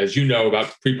craziness, as you know,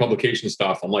 about pre-publication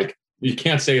stuff. I'm like, you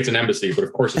can't say it's an embassy, but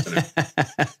of course it's an embassy.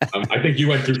 I think you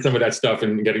went through some of that stuff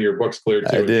in getting your books cleared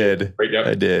too. I did. Right? Yep.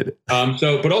 I did.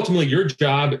 But ultimately, your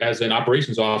job as an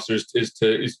operations officer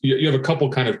is you have a couple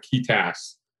kind of key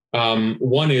tasks.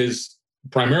 One is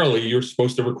primarily you're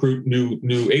supposed to recruit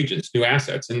new agents, new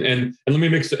assets. And let me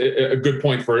make a good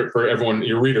point for everyone,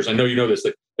 your readers. I know you know this.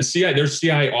 Like there's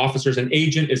CIA officers. An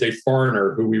agent is a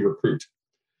foreigner who we recruit.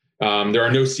 There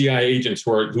are no CIA agents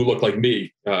who look like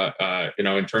me,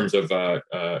 in terms of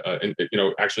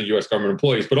actually U.S. government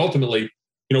employees. But ultimately,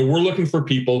 we're looking for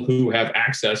people who have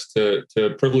access to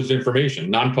privileged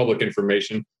information, non-public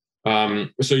information.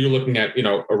 So you're looking at,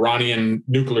 Iranian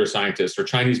nuclear scientists or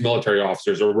Chinese military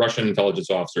officers or Russian intelligence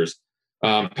officers,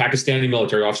 Pakistani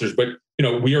military officers. But,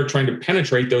 we are trying to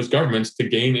penetrate those governments to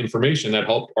gain information that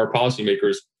help our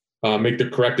policymakers make the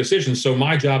correct decisions. So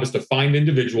my job is to find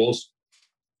individuals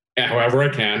however I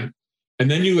can,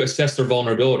 and then you assess their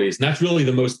vulnerabilities. And that's really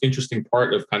the most interesting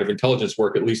part of kind of intelligence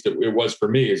work, at least it was for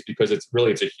me, is because it's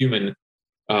a human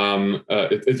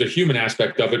it's a human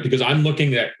aspect of it, because I'm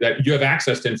looking at that you have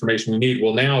access to information we need.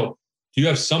 Well, now, do you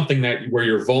have something where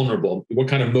you're vulnerable? What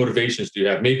kind of motivations do you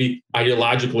have? Maybe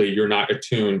ideologically you're not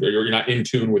attuned, or you're not in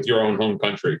tune with your own home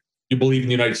country. You believe in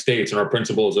the United States and our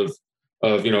principles of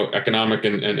economic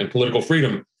and political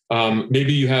freedom.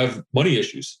 Maybe you have money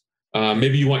issues.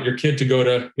 Maybe you want your kid to go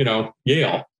to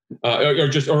Yale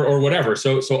or whatever.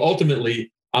 So ultimately,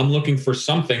 I'm looking for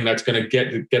something that's going to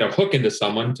get a hook into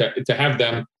someone to have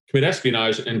them commit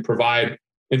espionage and provide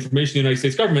information to the United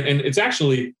States government. And it's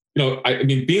actually,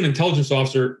 being an intelligence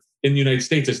officer in the United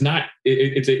States is not.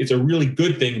 It's a really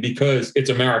good thing, because it's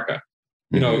America.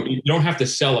 You don't have to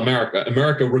sell America.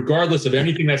 America, regardless of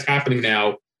anything that's happening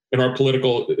now in our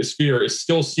political sphere, is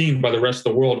still seen by the rest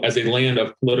of the world as a land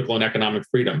of political and economic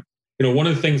freedom. One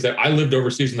of the things that I lived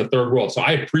overseas in the third world, so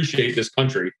I appreciate this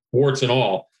country, warts and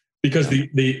all, because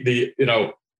the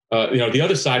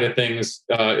other side of things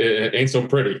ain't so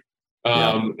pretty.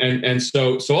 And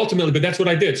so ultimately, but that's what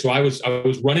I did. So I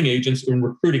was running agents and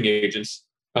recruiting agents,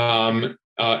 and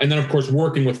then of course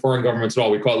working with foreign governments at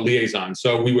all. We call it liaison.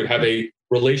 So we would have a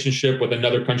relationship with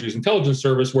another country's intelligence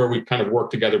service where we kind of work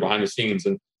together behind the scenes,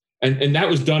 and that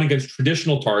was done against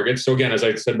traditional targets. So again, as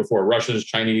I said before, Russians,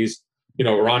 Chinese,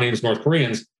 Iranians, North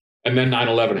Koreans, and then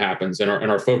 9/11 happens, and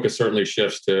our focus certainly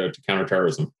shifts to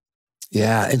counterterrorism.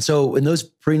 Yeah, and so in those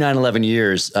pre 9/11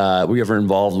 years, were you ever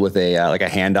involved with a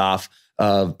handoff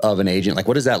of an agent? Like,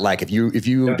 what is that like? If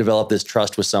you develop this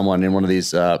trust with someone in one of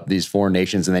these foreign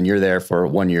nations, and then you're there for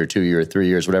 1 year, 2 year, 3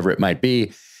 years, whatever it might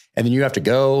be, and then you have to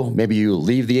go, maybe you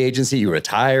leave the agency, you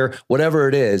retire, whatever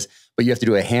it is, but you have to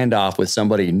do a handoff with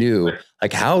somebody new. Right.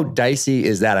 Like, how dicey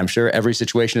is that? I'm sure every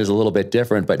situation is a little bit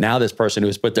different, but now this person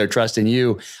who's put their trust in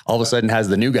you all of a sudden has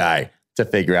the new guy to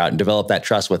figure out and develop that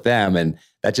trust with them. And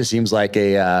that just seems like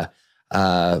a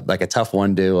tough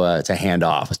one to hand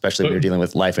off, especially when you're dealing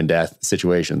with life and death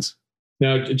situations.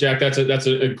 Now, Jack, that's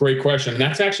a great question. And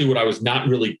that's actually what I was not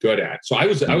really good at. So I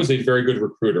was a very good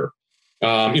recruiter.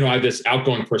 I have this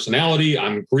outgoing personality.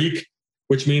 I'm Greek,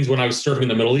 which means when I was serving in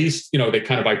the Middle East, they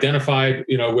kind of identified,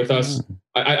 with us.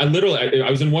 I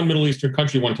was in one Middle Eastern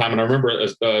country one time, and I remember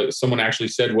someone actually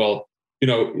said, well,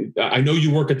 I know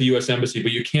you work at the U.S. Embassy,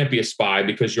 but you can't be a spy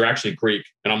because you're actually Greek.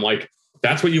 And I'm like,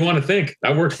 that's what you want to think.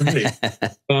 That works for me.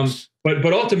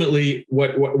 But ultimately,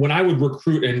 when I would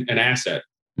recruit an asset,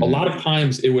 a lot of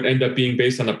times it would end up being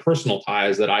based on the personal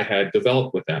ties that I had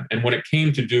developed with them. And when it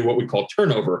came to do what we call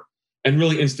turnover and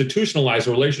really institutionalize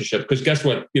a relationship, because guess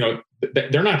what?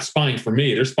 They're not spying for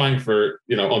me. They're spying for,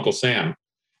 Uncle Sam.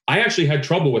 I actually had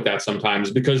trouble with that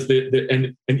sometimes because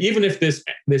and even if this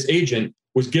agent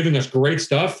was giving us great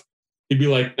stuff, he'd be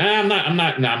like, I'm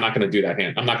not going to do that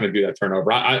I'm not going to do that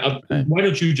turnover. Why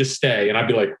don't you just stay? And I'd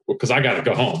be like, well, because I got to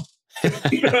go home.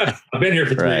 I've been here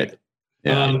for 3 years.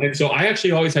 Yeah. And so I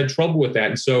actually always had trouble with that.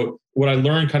 And so what I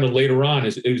learned kind of later on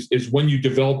is when you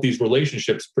develop these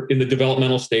relationships in the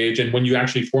developmental stage, and when you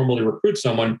actually formally recruit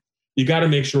someone, you got to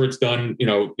make sure it's done,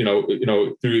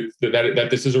 through that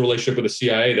this is a relationship with the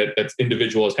CIA that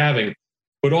individual is having,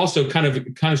 but also kind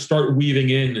of start weaving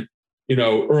in,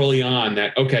 early on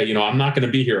that, okay, I'm not going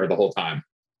to be here the whole time.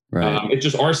 Right. It's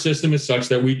just our system is such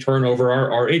that we turn over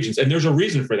our agents. And there's a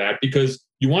reason for that, because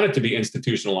you want it to be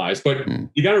institutionalized. But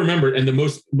you got to remember, and the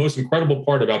most incredible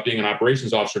part about being an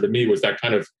operations officer to me was that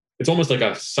it's almost like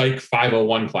a Psych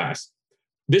 501 class.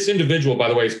 This individual, by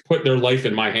the way, has put their life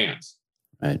in my hands.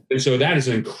 Right. And so that is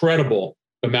an incredible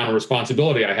amount of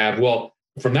responsibility I have. Well,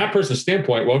 from that person's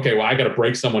standpoint, I got to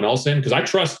break someone else in because I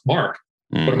trust Mark,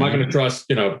 but am I going to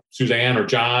trust, Suzanne or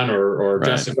John or right.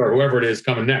 Jessica or whoever it is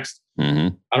coming next?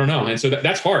 I don't know. And so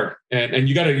that's hard. And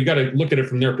you got to look at it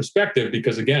from their perspective,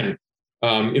 because again,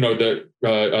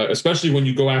 especially when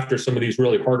you go after some of these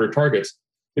really harder targets,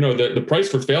 the price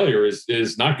for failure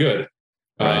is not good.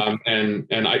 Right.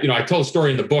 And I tell a story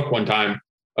in the book one time.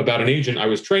 about an agent I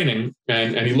was training,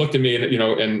 and he looked at me,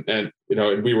 and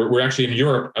we're actually in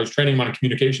Europe. I was training him on a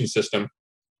communication system.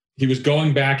 He was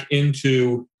going back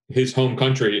into his home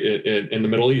country in the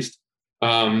Middle East.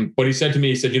 But he said to me,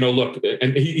 he said, look,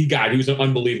 and he was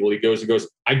unbelievable. He goes,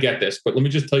 I get this, but let me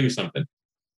just tell you something.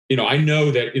 I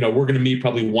know that, we're going to meet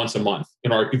probably once a month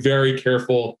in our very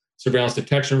careful surveillance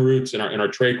detection routes in our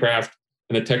trade craft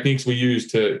and the techniques we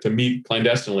use to meet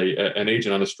clandestinely an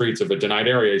agent on the streets of a denied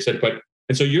area. He said,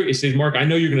 he says, Mark, I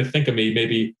know you're going to think of me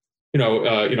maybe,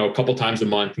 a couple times a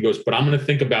month. He goes, but I'm going to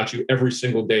think about you every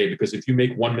single day, because if you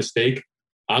make one mistake,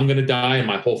 I'm going to die and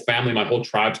my whole family, my whole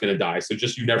tribe's going to die. So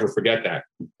just, you never forget that.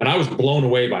 And I was blown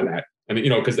away by that. I mean,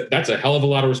 because that's a hell of a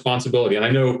lot of responsibility. And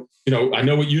I know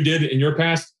what you did in your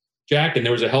past, Jack, and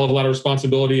there was a hell of a lot of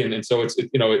responsibility. And so it's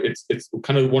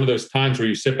kind of one of those times where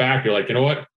you sit back, you're like, you know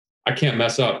what, I can't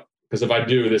mess up, because if I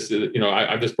do this,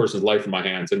 I have this person's life in my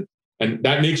hands. And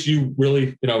that makes you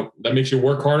really, that makes you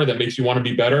work harder. That makes you want to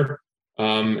be better.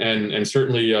 And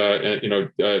certainly,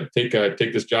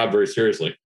 take this job very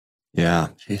seriously. Yeah.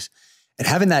 Geez. And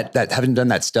having done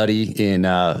that study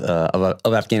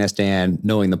of Afghanistan,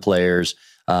 knowing the players,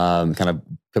 kind of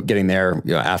getting there,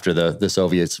 after the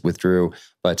Soviets withdrew,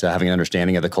 but having an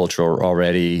understanding of the culture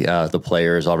already, the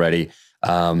players already.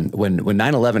 When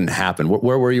 9/11 happened,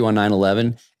 where were you on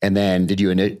 9/11? And then did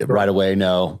you right away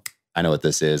know, I know what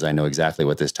this is, I know exactly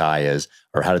what this tie is,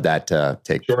 or how did that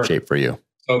take shape for you?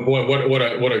 Oh boy, what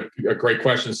a great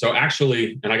question. So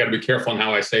actually, and I got to be careful on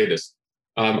how I say this.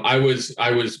 I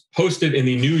was posted in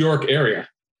the New York area.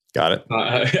 Got it.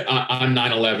 On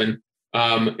 9/11.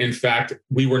 In fact,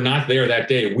 we were not there that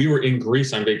day. We were in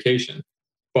Greece on vacation,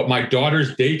 but my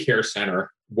daughter's daycare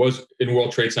center was in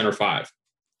World Trade Center 5.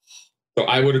 So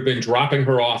I would have been dropping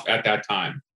her off at that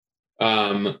time.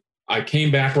 I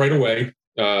came back right away.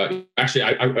 Actually,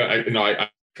 I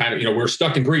kind of, we were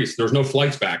stuck in Greece. There was no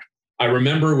flights back. I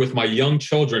remember with my young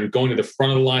children going to the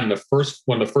front of the line,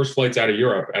 one of the first flights out of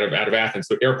Europe, out of Athens.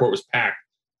 The airport was packed,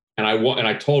 and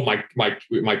I told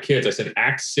my kids, I said,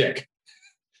 act sick.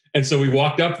 And so we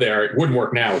walked up there. It wouldn't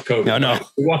work now with COVID. No.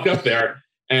 We walked up there,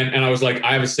 and I was like,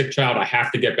 I have a sick child. I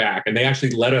have to get back. And they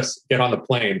actually let us get on the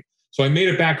plane. So I made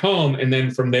it back home, and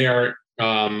then from there,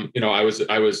 I was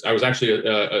actually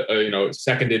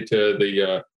seconded to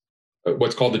the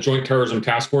what's called the Joint Terrorism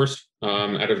Task Force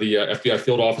out of the FBI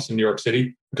field office in New York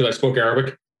City, because I spoke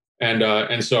Arabic.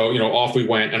 And so, off we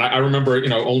went. And I remember,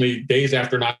 only days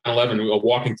after 9/11, we were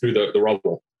walking through the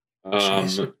rubble.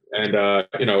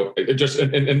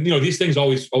 These things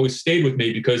always stayed with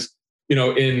me, because,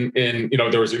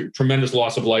 there was a tremendous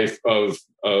loss of life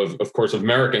of course, of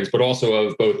Americans, but also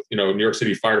of both, New York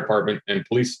City Fire Department and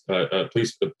police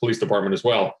department as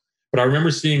well. But I remember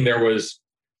seeing there was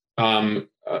a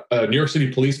New York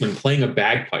City policeman playing a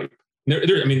bagpipe.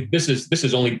 This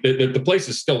is only the place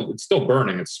is still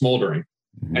burning. It's smoldering,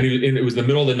 mm-hmm. and it was the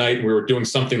middle of the night, and we were doing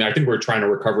something that I think we were trying to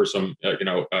recover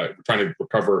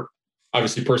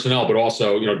obviously personnel, but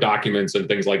also documents and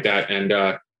things like that. And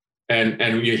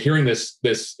you're hearing this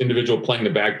individual playing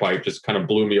the bagpipe just kind of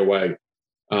blew me away.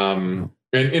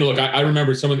 Look, I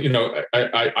remember some of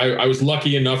I was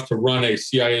lucky enough to run a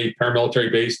CIA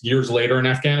paramilitary base years later in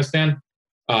Afghanistan.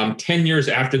 10 years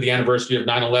after the anniversary of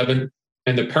 9/11,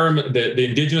 and the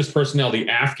indigenous personnel, the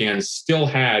Afghans, still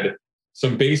had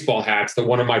some baseball hats that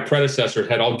one of my predecessors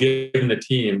had all given the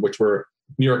team, which were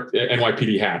New York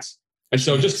NYPD hats. And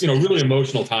so just, really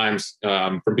emotional times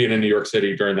from being in New York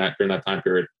City during that time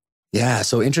period. Yeah.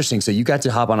 So interesting. So you got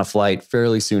to hop on a flight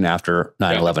fairly soon after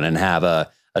 9/11 and have a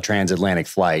transatlantic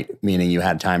flight, meaning you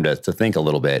had time to think a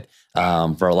little bit.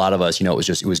 For a lot of us,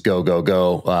 it was go, go,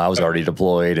 go. I was already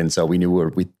deployed. And so we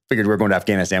figured we were going to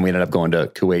Afghanistan. We ended up going to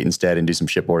Kuwait instead and do some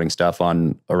shipboarding stuff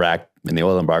on Iraq and the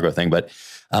oil embargo thing. But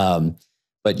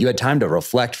you had time to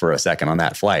reflect for a second on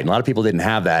that flight. And a lot of people didn't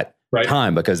have that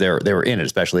time, because they were in it,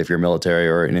 especially if you're military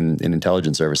or in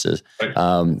intelligence services. Right.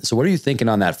 So what are you thinking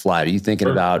on that flight? Are you thinking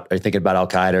about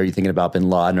Al-Qaeda? Are you thinking about bin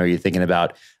Laden? Are you thinking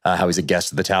about how he's a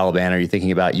guest of the Taliban? Are you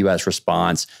thinking about U.S.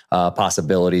 response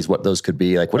possibilities, what those could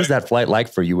be? Like, what is that flight like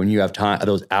for you when you have time,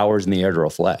 those hours in the air to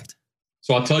reflect?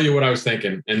 So I'll tell you what I was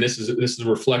thinking. And this is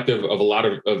reflective of a lot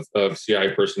of CIA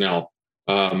personnel.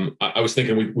 I was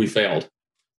thinking we failed.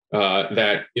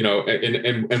 And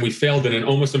we failed in an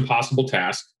almost impossible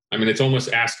task. It's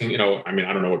almost asking, I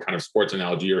don't know what kind of sports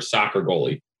analogy, you're a soccer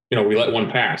goalie. We let one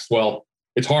pass. Well,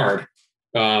 it's hard,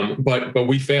 but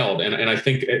we failed. And I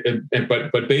think,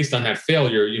 but based on that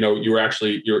failure,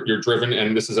 you're driven,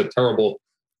 and this is a terrible,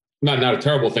 not a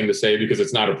terrible thing to say, because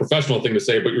it's not a professional thing to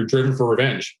say, but you're driven for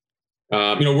revenge.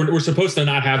 We're supposed to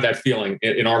not have that feeling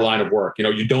in our line of work.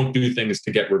 You don't do things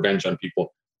to get revenge on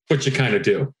people. but you kind of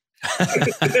do.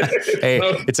 Hey,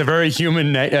 it's a very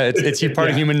human, it's part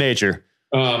of human nature.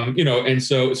 And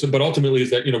so, but ultimately is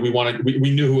that,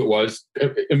 we knew who it was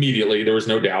immediately. There was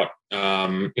no doubt.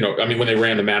 When they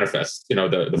ran the manifest,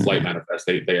 the flight manifest,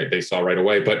 they saw right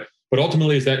away, but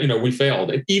ultimately is that, we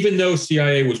failed. And even though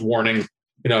CIA was warning,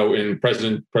 in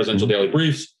presidential daily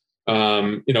briefs,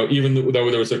 even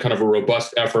though there was a kind of a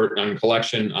robust effort on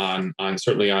collection on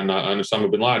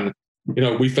Osama bin Laden,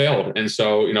 we failed. And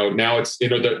so, now it's,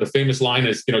 the famous line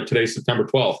is, today's September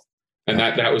 12th. And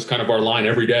that was kind of our line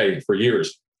every day for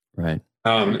years. Right.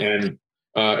 But it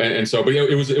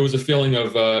was a feeling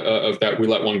of that we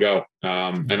let one go,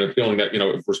 and a feeling that,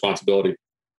 of responsibility.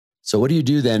 So what do you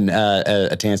do then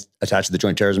attached to the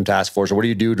Joint Terrorism Task Force, or what do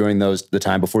you do during the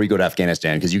time before you go to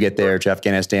Afghanistan? Because you get there to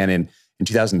Afghanistan in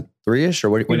 2003-ish, or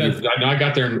when I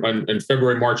got there in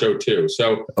February, March 2002.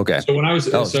 So, okay. So when I was,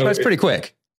 so that's pretty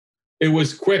quick. It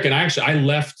was quick. And I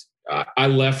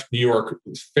left New York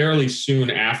fairly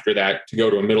soon after that to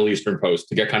go to a Middle Eastern post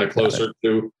to get kind of closer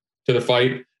to the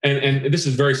fight. And this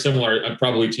is very similar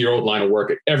probably to your old line of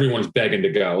work. Everyone's begging to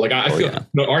go. Like I feel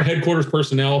our headquarters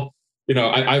personnel,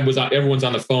 everyone's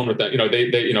on the phone with that.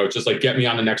 It's just like, get me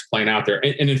on the next plane out there.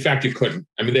 And in fact, you couldn't.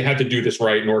 I mean, they had to do this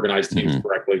right and organize teams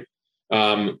correctly.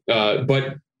 But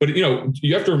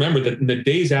you have to remember that in the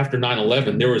days after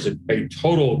 9/11, there was a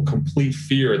total, complete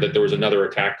fear that there was another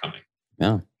attack coming.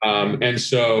 Yeah. And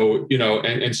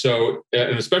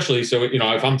especially so,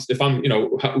 if I'm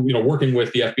working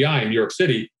with the FBI in New York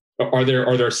City, are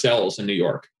there cells in New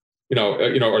York?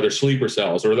 Are there sleeper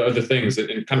cells or the other things,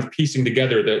 and kind of piecing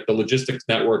together the logistics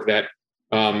network that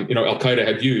Al Qaeda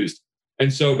had used.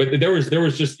 And so, but there was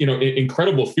just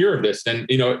incredible fear of this, and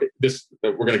this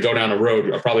we're going to go down a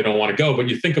road I probably don't want to go, but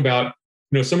you think about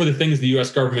some of the things the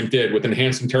U.S. government did with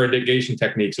enhanced interrogation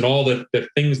techniques and all the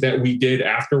things that we did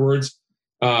afterwards.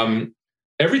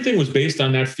 Everything was based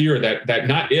on that fear that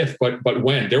not if, but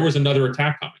when there was another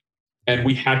attack coming, and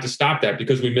we had to stop that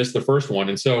because we missed the first one.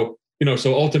 And so,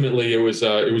 so ultimately it was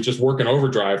just working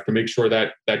overdrive to make sure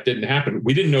that didn't happen.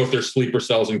 We didn't know if there's sleeper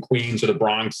cells in Queens or the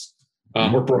Bronx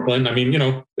or Brooklyn. I mean,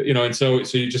 and so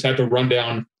you just had to run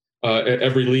down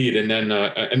every lead, and then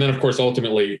of course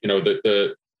ultimately, a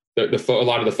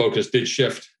lot of the focus did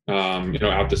shift,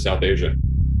 out to South Asia.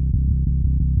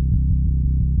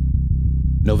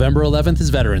 November 11th is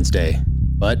Veterans Day,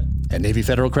 but at Navy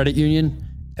Federal Credit Union,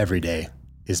 every day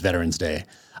is Veterans Day.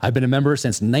 I've been a member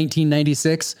since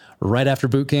 1996, right after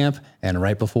boot camp and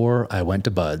right before I went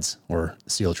to BUDS, or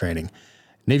SEAL training.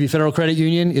 Navy Federal Credit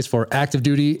Union is for active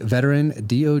duty veteran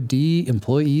DoD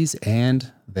employees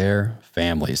and their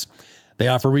families. They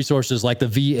offer resources like the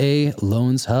VA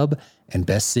Loans Hub and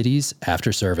Best Cities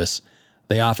After Service.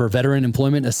 They offer veteran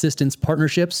employment assistance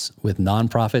partnerships with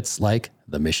nonprofits like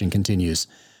The Mission Continues.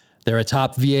 They're a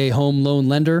top VA home loan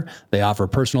lender. They offer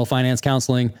personal finance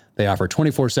counseling. They offer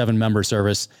 24/7 member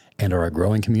service and are a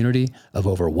growing community of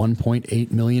over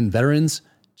 1.8 million veterans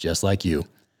just like you.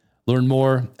 Learn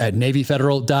more at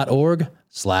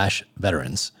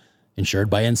NavyFederal.org/veterans. Insured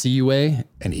by NCUA,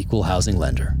 an equal housing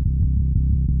lender.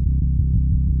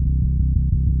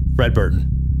 Fred Burton.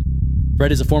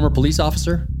 Fred is a former police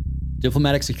officer,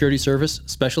 Diplomatic Security Service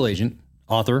special agent,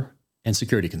 author, and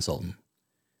security consultant.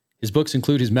 His books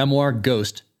include his memoir,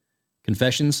 Ghost,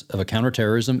 Confessions of a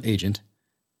Counterterrorism Agent,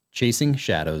 Chasing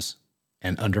Shadows,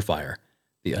 and Under Fire,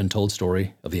 the untold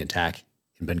story of the attack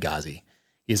in Benghazi.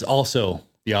 He is also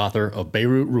the author of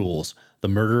Beirut Rules, the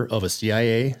murder of a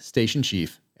CIA station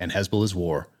chief and Hezbollah's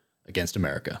war against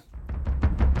America.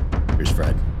 Here's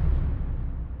Fred.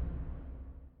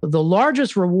 The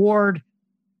largest reward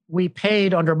we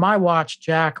paid under my watch,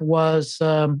 Jack, was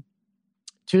to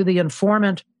the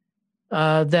informant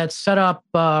that set up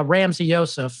Ramzi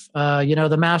Youssef,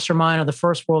 the mastermind of the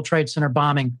first World Trade Center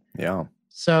bombing. Yeah.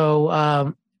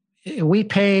 So we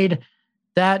paid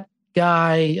that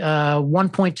guy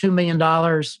 $1.2 million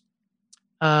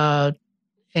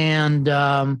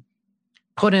and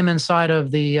put him inside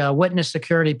of the witness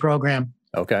security program.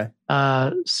 Okay.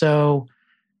 So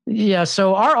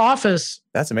our office.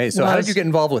 That's amazing. So how did you get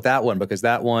involved with that one? Because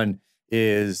that one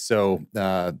is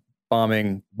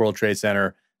bombing World Trade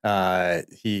Center.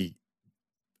 He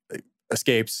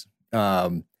escapes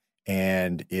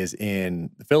and is in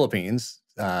the Philippines,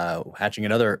 hatching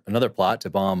another plot to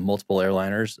bomb multiple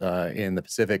airliners in the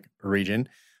Pacific region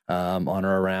on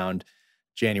or around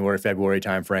January, February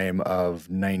timeframe of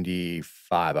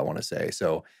 95, I want to say.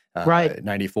 So right.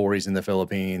 94, he's in the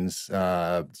Philippines,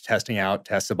 tests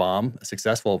a bomb, a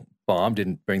successful bomb,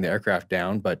 didn't bring the aircraft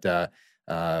down, but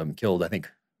killed, I think,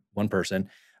 one person,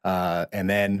 and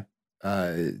then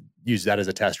used that as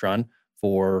a test run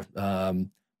for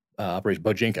Operation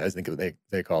Bojinka, I think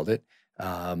they called it.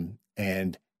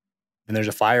 And there's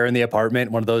a fire in the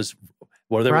apartment, one of those,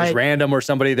 whether it was random or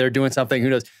somebody there doing something, who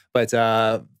knows. But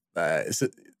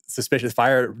suspicious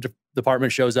fire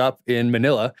department shows up in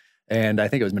Manila, and I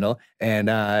think it was Manila, and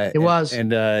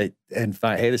hey,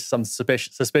 there's some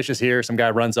suspicious here. Some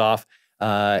guy runs off,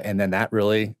 and then that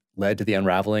really led to the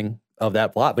unraveling of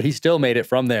that plot. But he still made it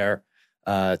from there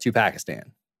to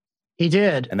Pakistan. He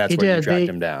did, and that's where you tracked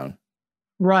him down.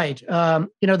 Right. The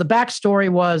backstory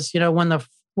was, when the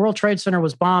World Trade Center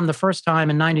was bombed the first time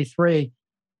in '93,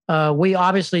 we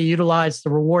obviously utilized the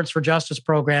Rewards for Justice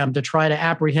program to try to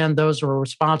apprehend those who were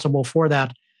responsible for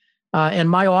that. And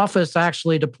my office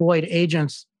actually deployed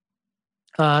agents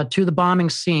to the bombing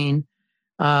scene.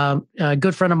 A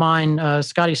good friend of mine,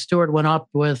 Scotty Stewart, went up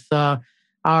with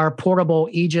our portable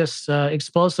Aegis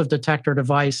explosive detector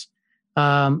device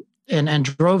and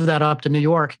drove that up to New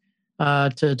York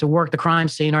to work the crime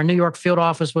scene. Our New York field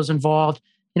office was involved.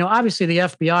 Obviously the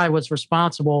FBI was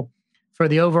responsible for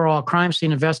the overall crime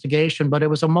scene investigation, but it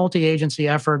was a multi-agency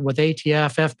effort with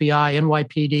ATF, FBI,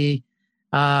 NYPD.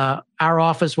 Our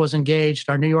office was engaged.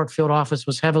 Our New York field office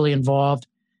was heavily involved.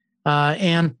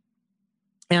 And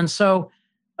so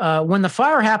when the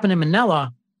fire happened in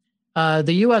Manila,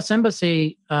 the U.S.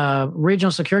 Embassy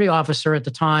regional security officer at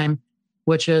the time,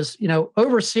 which is,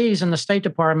 overseas in the State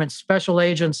Department, special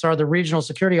agents are the regional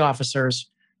security officers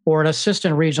or an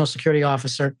assistant regional security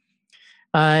officer.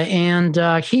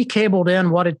 And he cabled in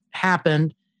what had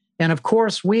happened. And of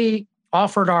course, we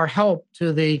offered our help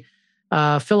to the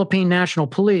Philippine National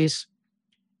Police.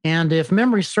 And if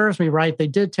memory serves me right, they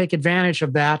did take advantage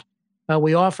of that.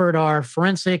 We offered our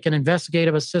forensic and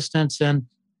investigative assistance, and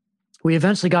we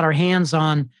eventually got our hands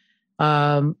on,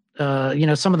 some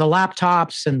of the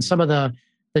laptops and some of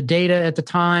the data at the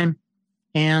time.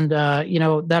 And,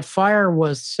 that fire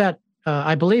was set.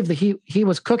 I believe that he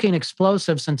was cooking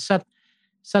explosives and set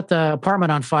the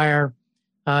apartment on fire,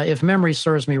 if memory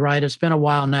serves me right. It's been a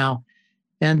while now.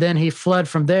 And then he fled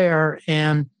from there,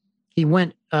 and he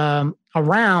went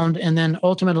around and then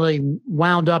ultimately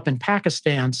wound up in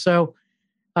Pakistan. So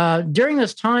during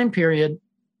this time period,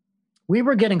 we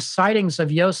were getting sightings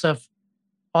of Yusuf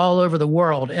all over the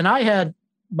world. And I had,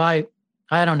 by,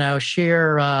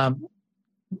 sheer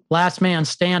last man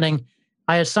standing,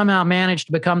 I had somehow managed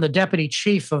to become the deputy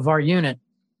chief of our unit.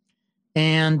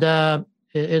 And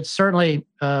it certainly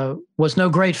was no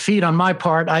great feat on my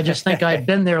part. I just think I'd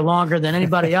been there longer than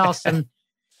anybody else, and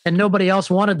nobody else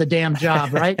wanted the damn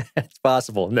job, right? It's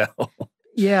possible. No.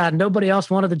 Yeah, nobody else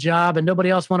wanted the job, and nobody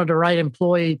else wanted to write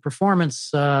employee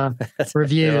performance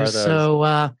reviews. So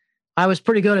I was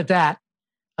pretty good at that.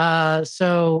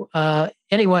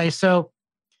 Anyway, so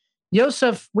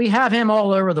Yusuf, we have him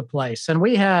all over the place, and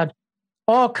we had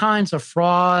all kinds of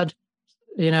fraud,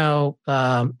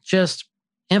 just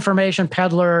information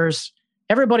peddlers.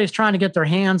 Everybody's trying to get their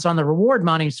hands on the reward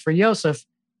monies for Yusuf.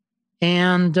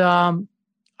 And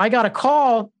I got a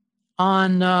call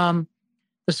on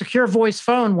the secure voice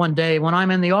phone one day when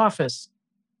I'm in the office.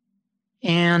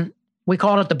 And we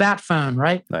called it the bat phone,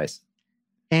 right? Nice.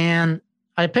 And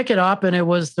I pick it up, and it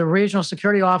was the regional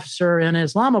security officer in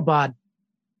Islamabad.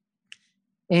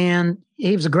 And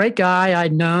he was a great guy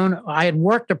I'd known. I had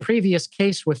worked a previous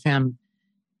case with him.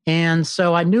 And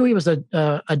so I knew he was a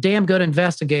damn good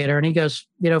investigator. And he goes,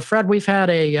 Fred, we've had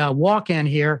a walk-in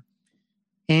here.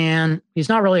 And he's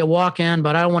not really a walk-in,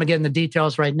 but I don't want to get in the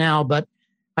details right now. But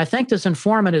I think this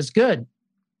informant is good.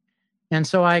 And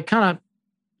so I kind of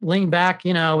leaned back,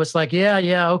 it's like,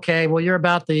 yeah, okay. Well, you're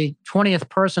about the 20th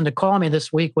person to call me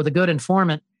this week with a good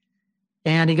informant.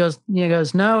 And he goes,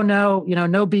 no, no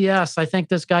BS. I think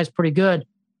this guy's pretty good.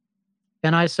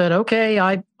 And I said, okay,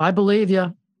 I believe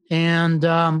you.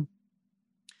 And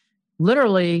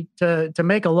literally, to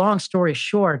make a long story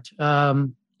short,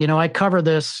 I cover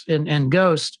this in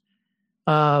Ghost.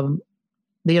 The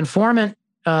informant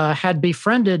had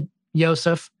befriended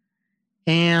Yusuf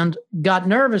and got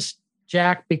nervous,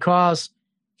 Jack, because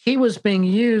he was being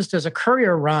used as a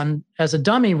courier run, as a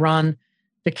dummy run,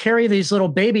 to carry these little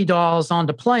baby dolls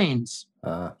onto planes.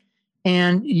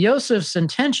 And Yusuf's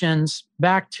intentions,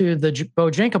 back to the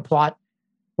Bojinka plot,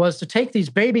 was to take these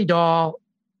baby doll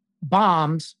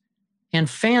bombs and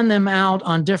fan them out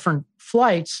on different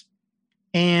flights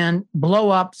and blow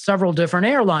up several different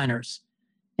airliners.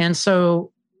 And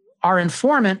so our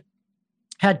informant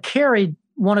had carried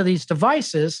one of these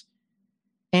devices,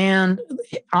 and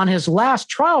on his last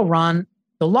trial run,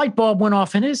 the light bulb went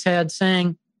off in his head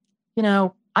saying,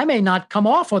 I may not come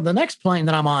off on the next plane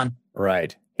that I'm on.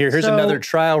 Right. Here's another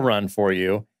trial run for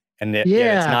you. And it's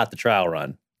not the trial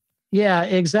run. Yeah,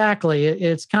 exactly.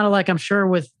 It's kind of like, I'm sure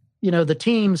with, the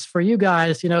teams for you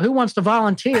guys, who wants to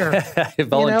volunteer?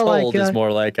 Voluntold is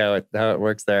more like how it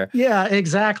works there. Yeah,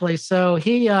 exactly. So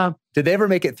he, did they ever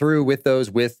make it through with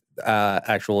those, with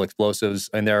actual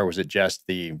explosives in there? Or was it just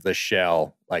the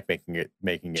shell, like making it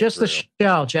just through? The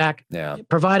shell, Jack? Yeah.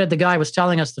 Provided the guy was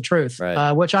telling us the truth,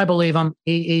 right. Which I believe him.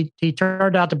 He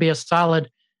turned out to be a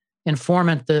solid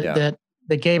informant that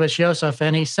gave us Yosef.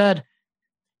 And he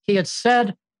had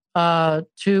said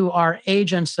to our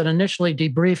agents that initially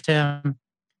debriefed him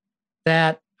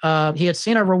that he had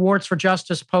seen a Rewards for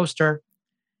Justice poster,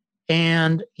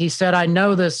 and he said, I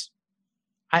know this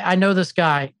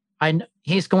guy.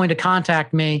 He's going to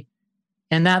contact me.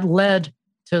 And that led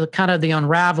to kind of the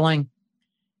unraveling.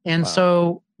 And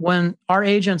so when our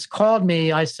agents called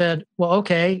me, I said, well,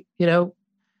 okay, tell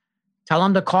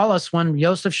him to call us when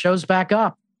Yosef shows back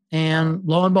up. And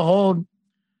lo and behold,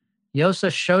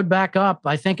 Yosef showed back up.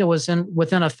 I think it was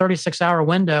within a 36-hour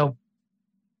window.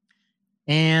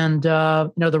 And,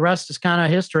 the rest is kind of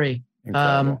history.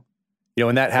 Incredible.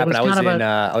 When that happened,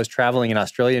 I was traveling in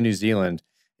Australia, New Zealand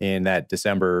in that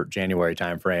December, January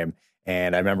timeframe.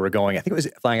 And I remember going, I think it was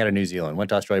flying out of New Zealand, went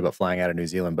to Australia, but flying out of New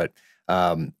Zealand. But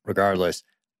regardless,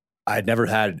 I'd never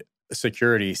had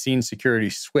seen security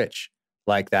switch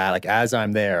like that. Like as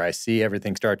I'm there, I see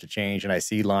everything start to change, and I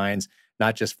see lines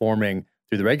not just forming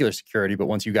through the regular security, but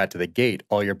once you got to the gate,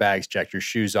 all your bags checked, your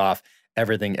shoes off,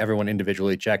 everyone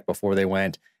individually checked before they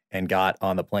went and got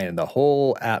on the plane. And the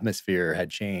whole atmosphere had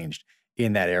changed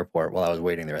in that airport while I was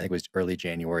waiting there. I think it was early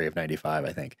January of 95,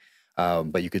 I think.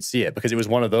 But you could see it because it was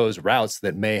one of those routes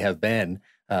that may have been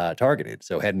targeted.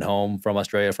 So heading home from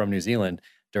Australia, from New Zealand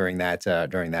during that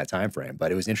time frame.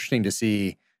 But it was interesting to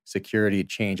see security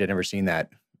change. I'd never seen that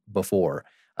before.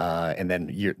 And then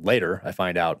a year later, I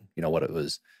find out, what it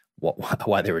was,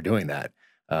 why they were doing that.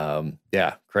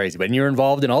 Yeah, crazy. But you're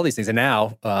involved in all these things. And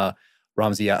now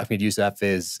Ramzi Ahmed Youssef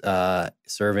is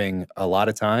serving a lot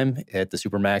of time at the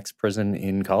Supermax prison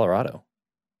in Colorado.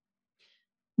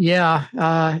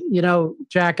 Yeah.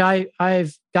 Jack,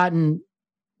 I've gotten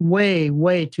way,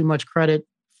 way too much credit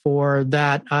for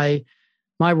that.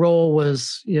 My role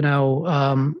was,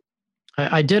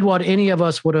 I did what any of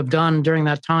us would have done during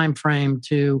that time frame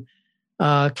to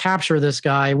capture this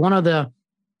guy. One of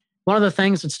the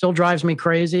things that still drives me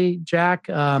crazy, Jack,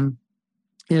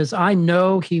 is I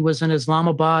know he was in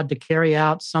Islamabad to carry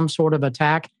out some sort of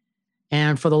attack.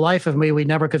 And for the life of me, we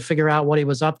never could figure out what he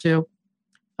was up to.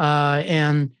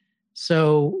 And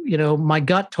so, my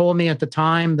gut told me at the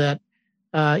time that,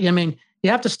 you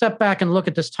have to step back and look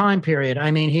at this time period.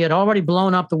 I mean, he had already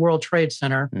blown up the World Trade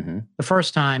Center the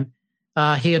first time.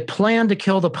 He had planned to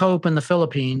kill the Pope in the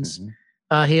Philippines.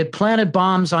 He had planted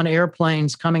bombs on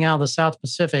airplanes coming out of the South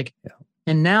Pacific. Yeah.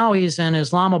 And now he's in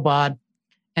Islamabad,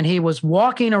 and he was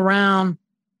walking around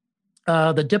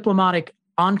the diplomatic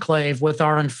enclave with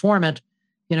our informant,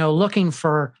 looking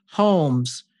for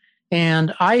homes.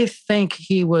 And I think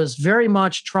he was very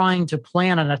much trying to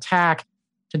plan an attack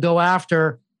to go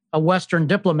after a Western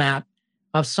diplomat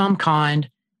of some kind,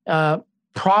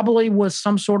 probably with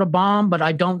some sort of bomb, but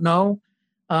I don't know.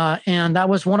 And that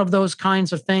was one of those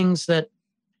kinds of things that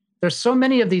there's so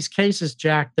many of these cases,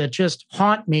 Jack, that just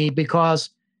haunt me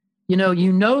because, you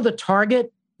know the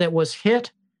target that was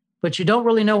hit, but you don't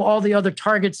really know all the other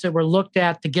targets that were looked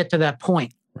at to get to that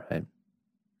point. Right.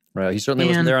 Right. He certainly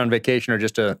wasn't there on vacation or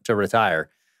just to retire.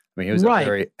 I mean, he was a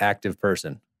very active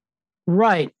person.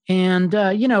 Right. And,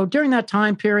 during that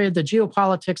time period, the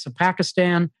geopolitics of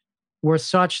Pakistan were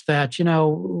such that,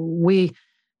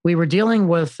 we were dealing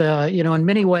with, in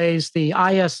many ways, the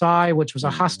ISI, which was a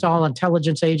hostile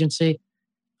intelligence agency,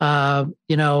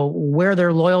 where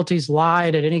their loyalties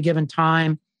lied at any given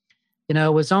time,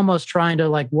 was almost trying to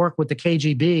work with the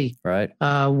KGB. Right.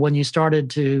 When you started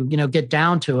to, get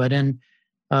down to it. And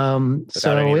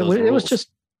so it was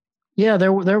just,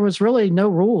 there was really no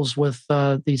rules with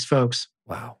these folks.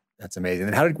 Wow. That's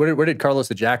amazing. And where did Carlos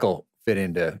the Jackal fit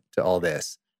into all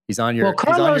this? He's on your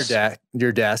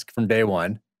desk from day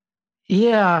one.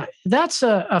 Yeah, that's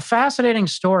a fascinating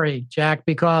story, Jack,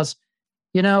 because,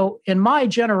 in my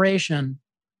generation,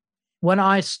 when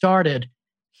I started,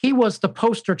 he was the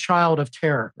poster child of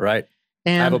terror. Right.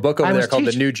 And I have a book over there called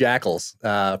The New Jackals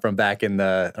from back in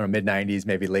the mid-90s,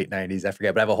 maybe late 90s, I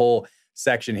forget. But I have a whole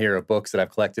section here of books that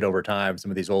I've collected over time,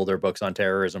 some of these older books on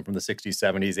terrorism from the 60s,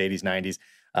 70s, 80s,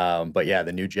 90s. But yeah,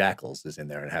 The New Jackals is in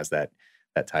there and it has that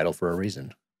title for a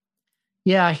reason.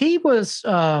 Yeah, he was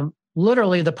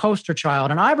literally the poster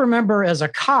child. And I remember as a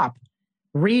cop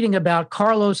reading about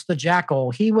Carlos the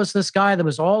Jackal. He was this guy that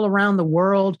was all around the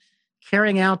world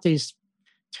carrying out these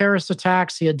terrorist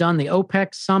attacks. He had done the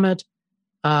OPEC summit.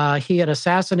 He had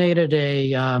assassinated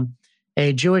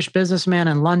a Jewish businessman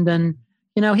in London.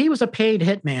 You know, he was a paid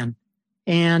hitman.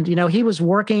 And, you know, he was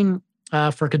working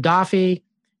for Gaddafi.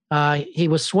 He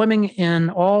was swimming in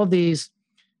all these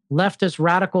leftist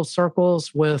radical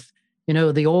circles with, you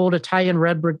know, the old Italian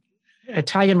Red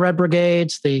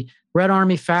Brigades, the Red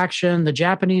Army faction, the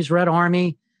Japanese Red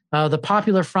Army, the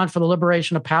Popular Front for the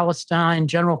Liberation of Palestine,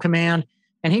 General Command.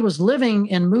 And he was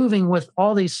living and moving with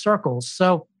all these circles.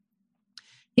 So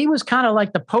he was kind of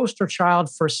like the poster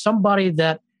child for somebody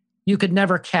that you could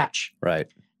never catch. Right.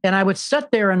 And I would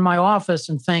sit there in my office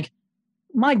and think,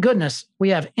 my goodness, we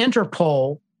have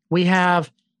Interpol, we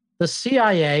have the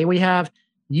CIA, we have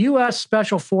U.S.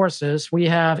 Special Forces, we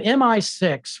have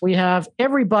MI6, we have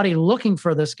everybody looking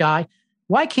for this guy.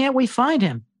 Why can't we find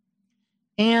him?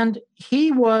 And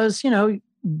he was, you know,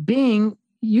 being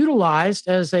utilized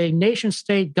as a nation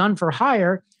state gun for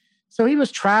hire. So he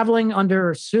was traveling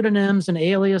under pseudonyms and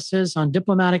aliases on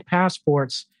diplomatic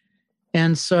passports.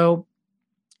 And so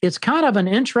it's kind of an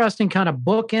interesting kind of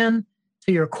bookend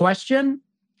to your question,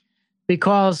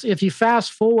 because if you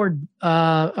fast forward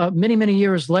many, many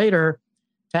years later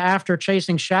to after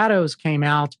Chasing Shadows came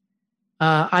out,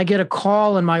 I get a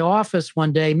call in my office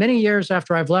one day, many years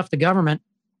after I've left the government,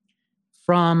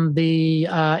 from the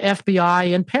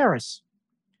FBI in Paris.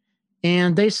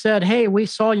 And they said, hey, we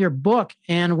saw your book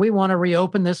and we want to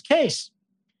reopen this case.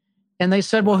 And they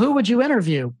said, well, who would you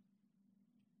interview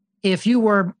if you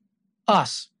were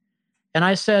us? And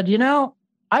I said, you know,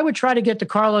 I would try to get to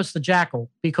Carlos the Jackal,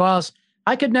 because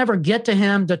I could never get to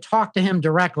him to talk to him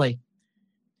directly.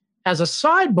 As a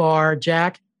sidebar,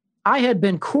 Jack, I had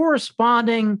been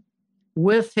corresponding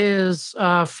with his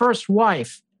first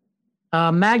wife,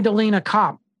 Magdalena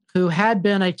Kopp, who had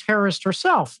been a terrorist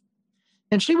herself.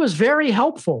 And she was very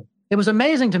helpful. It was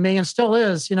amazing to me, and still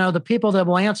is, you know, the people that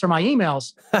will answer my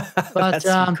emails. But, That's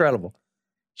incredible.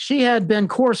 She had been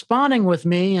corresponding with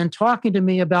me and talking to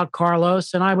me about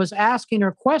Carlos, and I was asking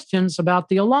her questions about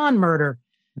the Alon murder,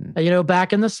 you know,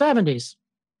 back in the 70s.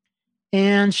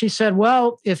 And she said,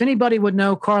 well, if anybody would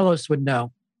know, Carlos would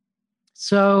know.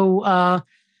 So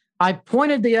I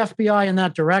pointed the FBI in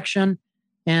that direction,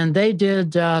 and they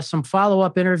did some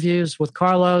follow-up interviews with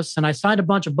Carlos, and I signed a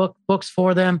bunch of books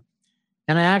for them,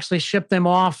 and I actually shipped them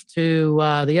off to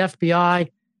the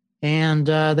FBI, and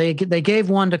they gave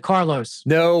one to Carlos.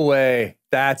 No way.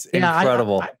 That's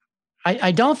incredible.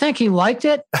 I don't think he liked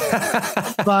it,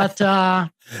 but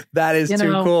that is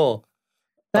too cool.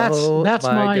 That's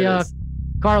my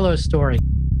Carlos story.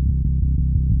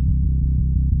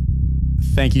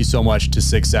 Thank you so much to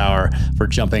Sig Sauer for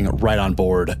jumping right on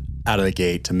board out of the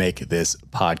gate to make this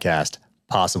podcast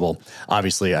possible.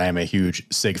 Obviously, I am a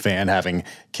huge Sig fan, having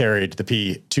carried the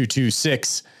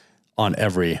P226 on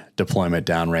every deployment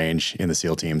downrange in the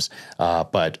SEAL teams.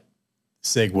 But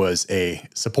Sig was a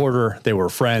supporter. They were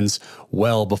friends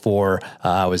well before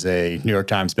I was a New York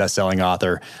Times bestselling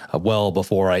author, well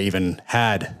before I even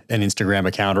had an Instagram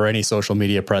account or any social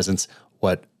media presence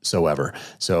whatsoever.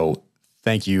 So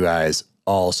thank you guys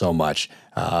all so much.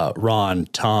 Ron,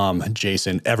 Tom,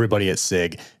 Jason, everybody at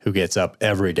SIG who gets up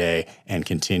every day and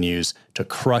continues to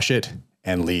crush it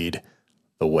and lead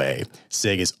the way.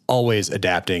 SIG is always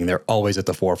adapting. They're always at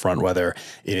the forefront, whether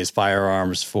it is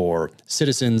firearms for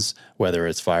citizens, whether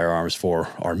it's firearms for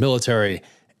our military,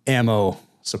 ammo,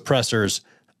 suppressors,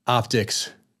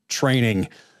 optics, training,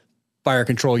 fire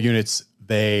control units.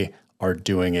 They are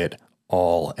doing it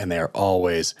all, and they are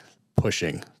always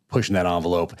pushing that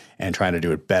envelope and trying to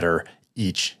do it better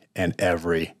each and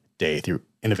every day through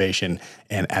innovation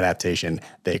and adaptation.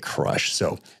 They crush.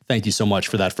 So thank you so much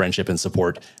for that friendship and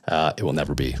support. It will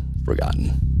never be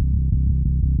forgotten.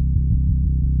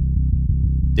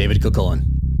 David Kilcullen.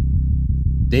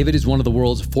 David is one of the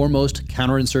world's foremost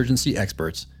counterinsurgency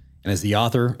experts and is the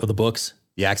author of the books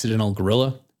The Accidental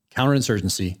Guerrilla,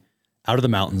 Counterinsurgency, Out of the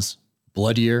Mountains,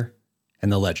 Blood Year, and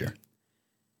The Ledger.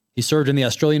 He served in the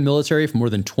Australian military for more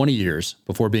than 20 years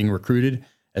before being recruited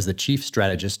as the chief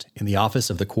strategist in the Office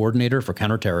of the Coordinator for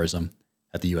Counterterrorism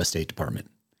at the U.S. State Department.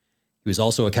 He was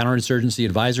also a counterinsurgency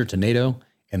advisor to NATO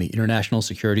and the International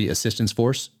Security Assistance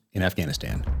Force in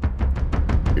Afghanistan.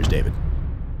 Here's David.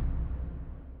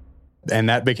 And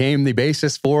that became the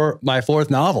basis for my fourth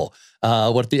novel,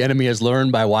 What the Enemy Has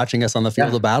Learned by Watching Us on the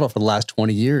Field of Battle for the last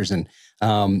 20 years. And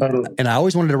I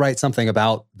always wanted to write something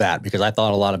about that because I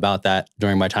thought a lot about that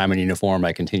during my time in uniform.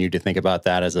 I continued to think about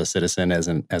that as a citizen, as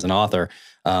an author,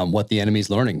 what the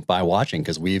enemy's learning by watching,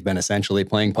 because we've been essentially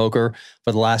playing poker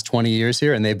for the last 20 years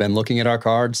here, and they've been looking at our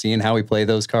cards, seeing how we play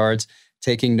those cards,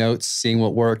 taking notes, seeing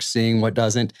what works, seeing what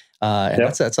doesn't.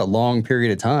 And that's a long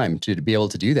period of time to be able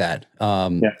to do that.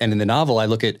 And in the novel, I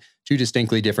look at two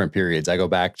distinctly different periods. I go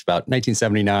back to about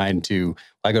 1979 to,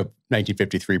 I go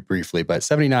 1953 briefly, but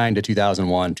 79 to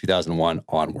 2001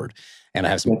 onward. And I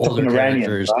have some older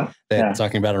characters that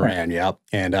talking about Iran.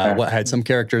 And what had some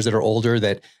characters that are older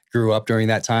that grew up during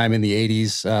that time in the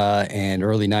 80s and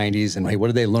early 90s. And hey, what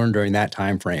did they learn during that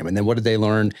time frame? And then what did they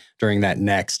learn during that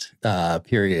next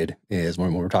period is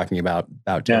when we're talking about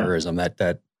terrorism,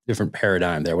 that different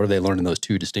paradigm there. What do they learn in those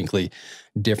two distinctly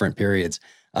different periods?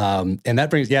 And that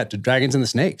brings, to Dragons and the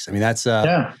Snakes. I mean,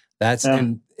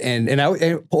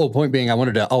 point being, I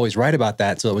wanted to always write about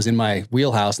that. So it was in my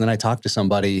wheelhouse. And then I talked to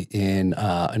somebody in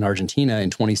Argentina in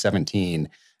 2017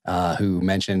 who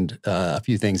mentioned a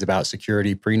few things about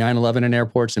security pre 9/11 in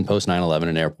airports and post 9/11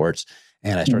 in airports.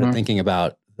 And I started thinking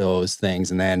about those things.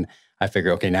 And then I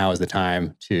figured, okay, now is the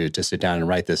time to sit down and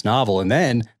write this novel. And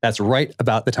then that's right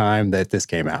about the time that this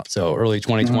came out. So early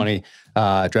 2020,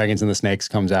 Dragons and the Snakes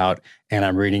comes out, and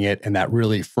I'm reading it. And that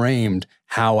really framed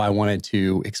how I wanted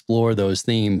to explore those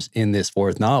themes in this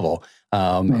fourth novel.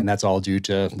 And that's all due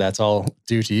to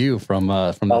you from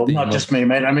not just me,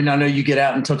 mate. I mean, I know you get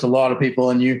out and talk to a lot of people,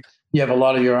 and you have a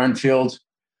lot of your own field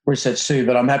research too,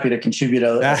 but I'm happy to contribute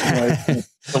a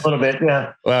little bit.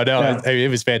 Yeah. Well, no, it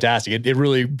was fantastic. It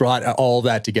really brought all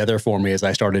that together for me as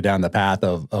I started down the path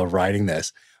of writing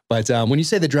this. But when you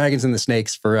say the Dragons and the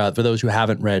Snakes, for those who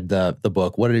haven't read the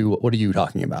book, what are you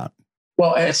talking about?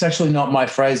 Well, it's actually not my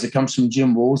phrase. It comes from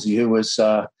Jim Woolsey, who was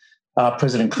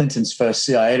President Clinton's first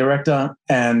CIA director.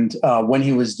 And when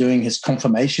he was doing his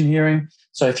confirmation hearing,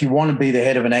 so if you want to be the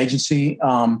head of an agency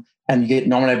and you get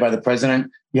nominated by the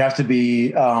president, you have to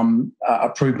be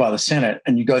approved by the Senate,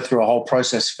 and you go through a whole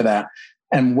process for that.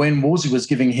 And when Woolsey was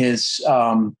giving his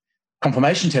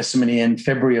confirmation testimony in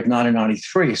February of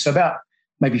 1993, so about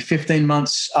maybe 15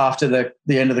 months after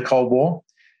the end of the Cold War,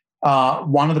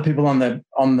 one of the people on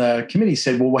the committee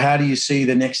said, well, how do you see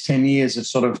the next 10 years of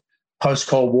sort of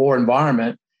post-Cold War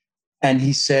environment? And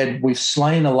he said, we've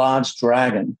slain a large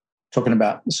dragon, talking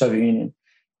about the Soviet Union.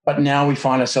 But now we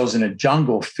find ourselves in a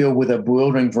jungle filled with a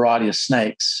bewildering variety of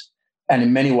snakes. And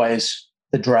in many ways,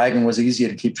 the dragon was easier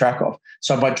to keep track of.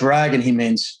 So by dragon, he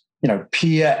means,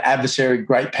 peer adversary,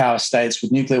 great power states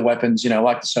with nuclear weapons,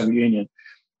 like the Soviet Union.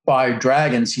 By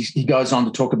dragons, he goes on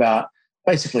to talk about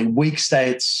basically weak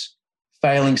states,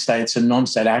 failing states, and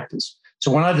non-state actors.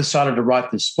 So when I decided to write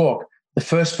this book, the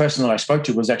first person that I spoke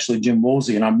to was actually Jim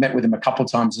Woolsey, and I met with him a couple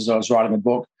of times as I was writing the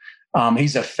book.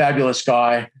 He's a fabulous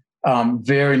guy.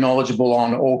 Very knowledgeable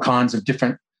on all kinds of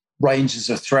different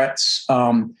ranges of threats,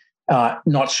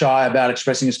 not shy about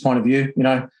expressing his point of view,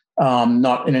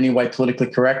 not in any way politically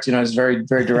correct, he's very,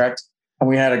 very direct. And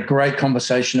we had a great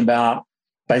conversation about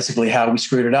basically how we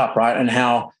screwed it up, right? And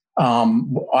how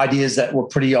ideas that were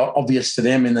pretty obvious to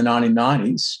them in the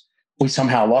 1990s, we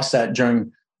somehow lost that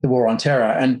during the war on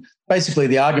terror. And basically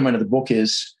the argument of the book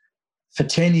is, for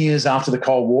 10 years after the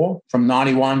Cold War, from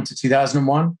 91 to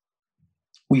 2001,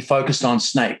 we focused on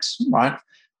snakes, right?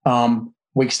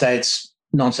 Weak states,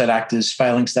 non-state actors,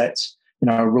 failing states,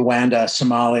 Rwanda,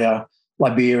 Somalia,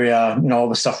 Liberia, all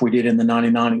the stuff we did in the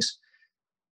 1990s.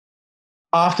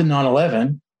 After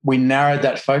 9/11, we narrowed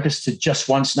that focus to just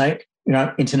one snake,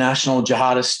 international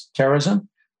jihadist terrorism.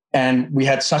 And we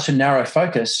had such a narrow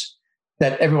focus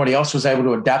that everybody else was able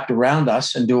to adapt around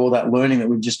us and do all that learning that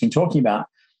we've just been talking about.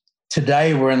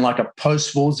 Today, we're in like a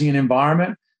post-Woolseyan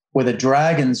environment where the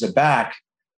dragons are back.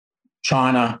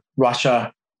 China,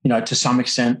 Russia, to some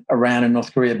extent, Iran and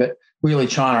North Korea, but really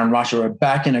China and Russia are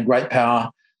back in a great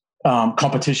power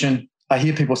competition. I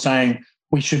hear people saying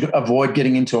we should avoid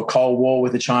getting into a Cold War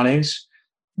with the Chinese.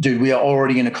 Dude, we are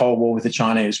already in a Cold War with the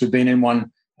Chinese. We've been in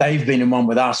one. They've been in one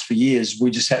with us for years. We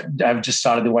just have just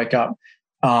started to wake up.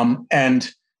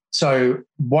 And so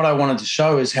what I wanted to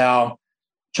show is how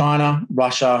China,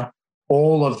 Russia,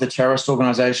 all of the terrorist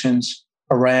organizations,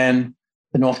 Iran,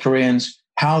 the North Koreans,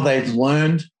 how they've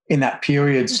learned in that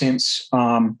period since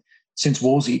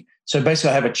Woolsey. So basically,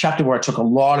 I have a chapter where I talk a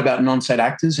lot about non-state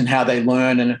actors and how they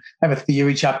learn, and I have a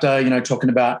theory chapter,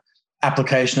 talking about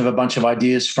application of a bunch of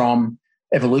ideas from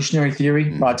evolutionary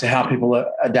theory, right, to how people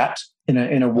adapt in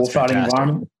a warfighting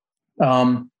environment.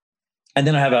 And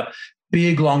then I have a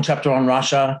big long chapter on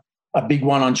Russia, a big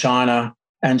one on China,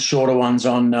 and shorter ones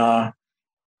on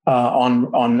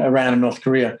Iran and North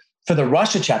Korea. For the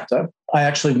Russia chapter, I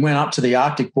actually went up to the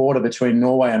Arctic border between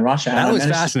Norway and Russia. That was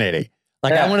fascinating.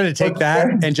 Like I wanted to take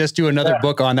that and just do another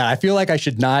book on that. I feel like I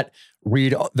should not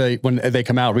read when they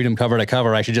come out, read them cover to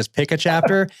cover. I should just pick a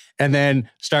chapter and then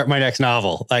start my next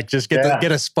novel. Like just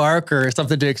get a spark or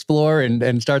something to explore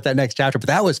and start that next chapter. But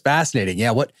that was fascinating.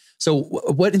 Yeah.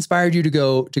 What inspired you to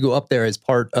go up there as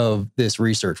part of this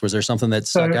research? Was there something that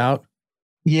stuck out?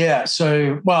 Yeah.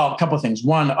 So, well, a couple of things.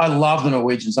 One, I love the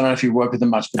Norwegians. I don't know if you work with them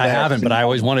much. But I haven't, but I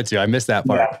always wanted to. I missed that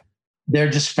part. Yeah. They're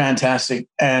just fantastic.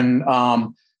 And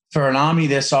for an army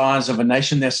their size, of a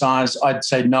nation their size, I'd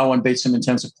say no one beats them in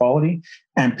terms of quality,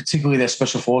 and particularly their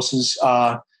special forces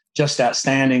are just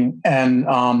outstanding. And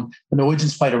the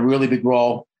Norwegians played a really big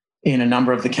role in a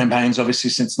number of the campaigns,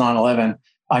 obviously since 9/11.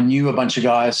 I knew a bunch of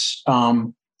guys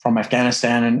from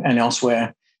Afghanistan and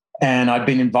elsewhere, and I'd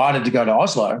been invited to go to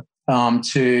Oslo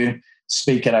to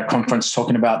speak at a conference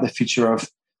talking about the future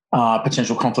of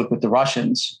potential conflict with the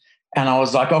Russians. And I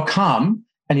was like, "Oh, come,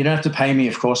 and you don't have to pay me,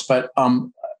 of course, but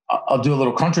I'll do a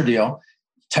little contra deal.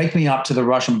 Take me up to the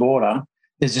Russian border.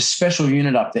 There's a special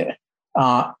unit up there.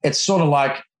 It's sort of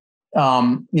like,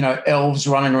 elves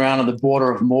running around on the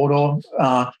border of Mordor,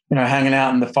 hanging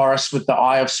out in the forest with the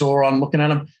eye of Sauron looking at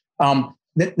them.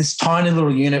 This tiny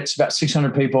little unit, it's about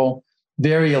 600 people,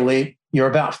 very elite. You're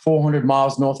about 400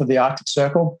 miles north of the Arctic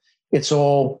Circle. It's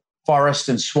all forest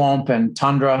and swamp and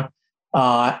tundra.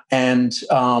 And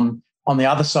on the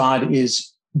other side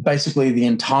is basically the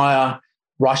entire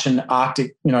Russian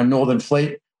Arctic, Northern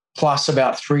Fleet, plus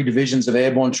about 3 divisions of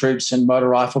airborne troops and motor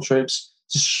rifle troops.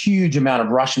 It's a huge amount of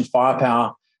Russian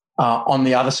firepower on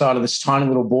the other side of this tiny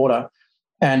little border.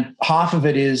 And half of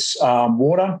it is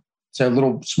water, so a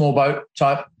little small boat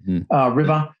type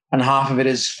river, and half of it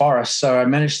is forest. So I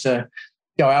managed to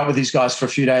go out with these guys for a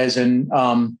few days and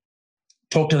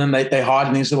talk to them. They hide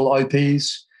in these little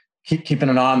OPs, keeping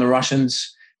an eye on the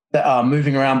Russians that are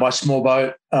moving around by small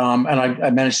boat. And I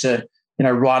managed to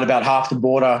ride about half the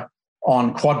border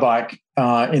on quad bike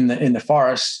in the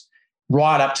forest,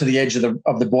 right up to the edge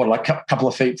of the border, like a couple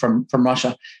of feet from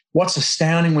Russia. What's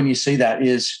astounding when you see that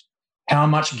is how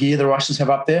much gear the Russians have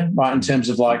up there, right, in terms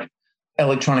of like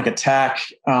electronic attack,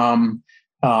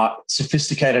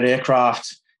 sophisticated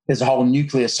aircraft. There's a whole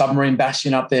nuclear submarine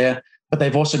bastion up there, but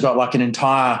they've also got like an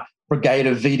entire brigade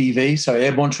of VDV, so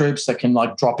airborne troops that can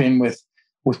like drop in with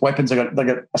weapons. They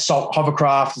got assault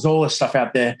hovercraft. There's all this stuff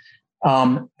out there.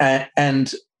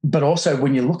 But also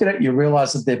when you look at it, you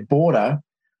realize that their border,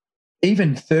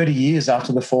 even 30 years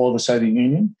after the fall of the Soviet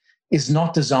Union, is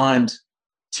not designed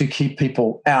to keep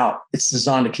people out. It's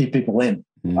designed to keep people in.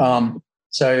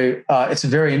 So it's a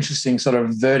very interesting sort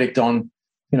of verdict on,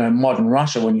 modern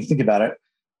Russia when you think about it.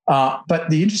 But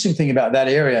the interesting thing about that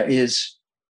area is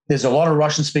there's a lot of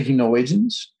Russian-speaking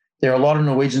Norwegians. There are a lot of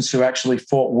Norwegians who actually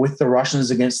fought with the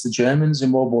Russians against the Germans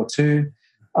in World War II.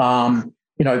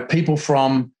 People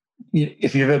from,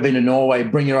 if you've ever been to Norway,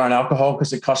 bring your own alcohol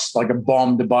because it costs like a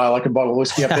bomb to buy like a bottle of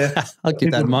whiskey up there. I'll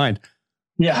keep that in mind.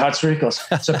 Yeah, it's ridiculous.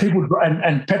 So people,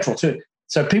 and petrol too.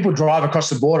 So people drive across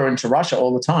the border into Russia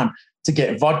all the time to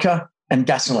get vodka and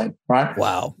gasoline, right?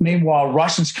 Wow. Meanwhile,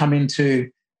 Russians come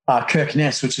into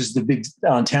Kirkenes, which is the big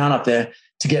town up there,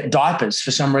 to get diapers.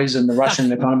 For some reason, the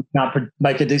Russian economy can't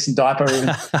make a decent diaper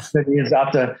even 30 years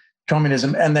after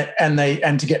communism,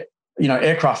 and to get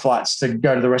aircraft flights to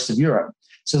go to the rest of Europe.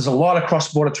 So there's a lot of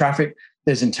cross-border traffic.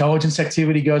 There's intelligence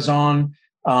activity goes on.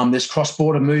 There's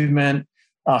cross-border movement.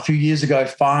 A few years ago,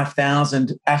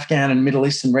 5,000 Afghan and Middle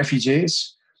Eastern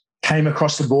refugees came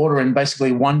across the border in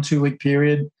basically 1-2 week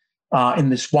period in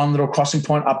this one little crossing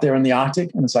point up there in the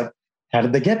Arctic. And it's like, how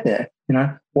did they get there?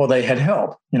 Well, they had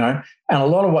help, and a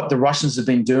lot of what the Russians have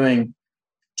been doing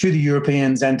to the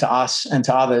Europeans and to us and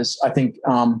to others, I think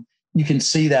you can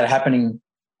see that happening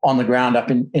on the ground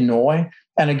up in Norway.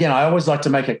 And again, I always like to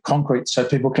make it concrete so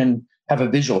people can have a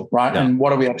visual, right? Yeah. And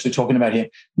what are we actually talking about here?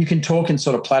 You can talk in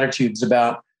sort of platitudes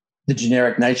about the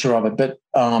generic nature of it, but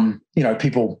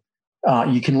people,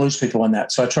 you can lose people in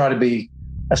that. So I try to be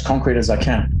as concrete as I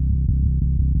can.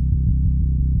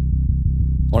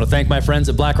 I want to thank my friends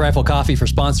at Black Rifle Coffee for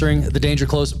sponsoring the Danger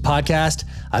Close podcast.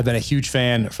 I've been a huge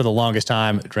fan for the longest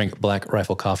time. Drink Black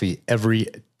Rifle Coffee every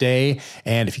day.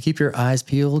 And if you keep your eyes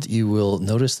peeled, you will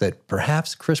notice that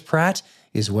perhaps Chris Pratt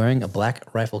is wearing a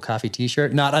Black Rifle Coffee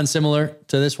t-shirt, not unsimilar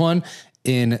to this one,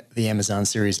 in the Amazon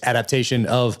series adaptation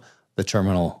of The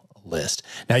Terminal List.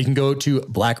 Now you can go to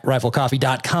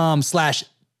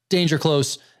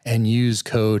blackriflecoffee.com/dangerclose and use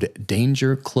code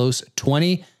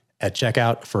DangerClose20 at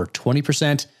checkout for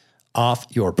 20% off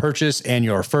your purchase and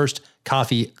your first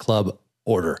coffee club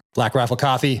order. Black Rifle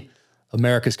Coffee,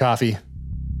 America's coffee.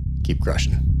 Keep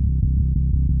crushing.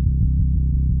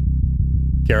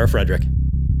 Kara Frederick.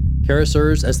 Kara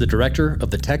serves as the director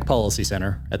of the Tech Policy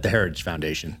Center at the Heritage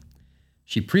Foundation.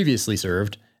 She previously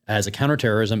served as a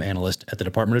counterterrorism analyst at the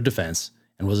Department of Defense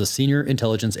and was a senior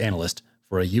intelligence analyst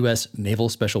for a U.S. Naval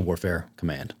Special Warfare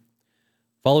Command.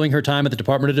 Following her time at the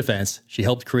Department of Defense, she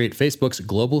helped create Facebook's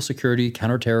Global Security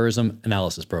Counterterrorism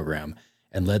Analysis Program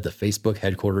and led the Facebook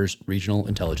headquarters regional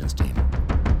intelligence team.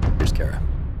 Here's Kara.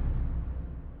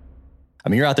 I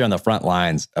mean, you're out there on the front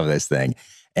lines of this thing.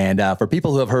 And for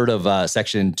people who have heard of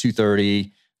Section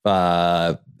 230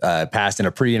 passed in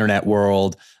a pre-internet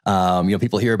world,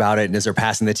 people hear about it and as they're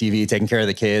passing the TV, taking care of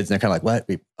the kids, and they're kind of like,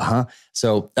 what?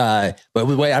 So, but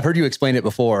the way I've heard you explain it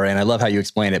before, and I love how you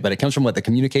explain it, but it comes from the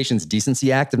Communications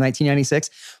Decency Act of 1996,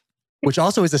 which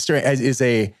also is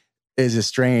a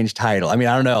strange title. I mean,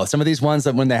 I don't know. Some of these ones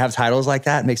that when they have titles like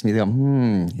that, it makes me go,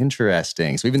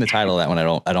 interesting. So even the title of that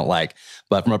one, I don't like.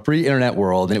 But from a pre-internet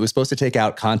world, and it was supposed to take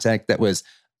out content that was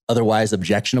otherwise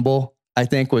objectionable, I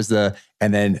think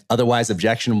and then otherwise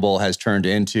objectionable has turned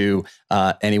into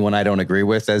anyone I don't agree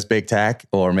with as big tech,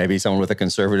 or maybe someone with a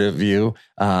conservative view.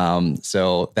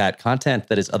 So that content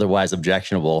that is otherwise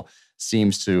objectionable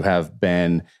seems to have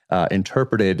been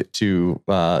interpreted to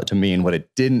mean what it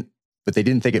didn't, but they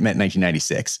didn't think it meant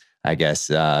 1996, I guess.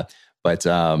 But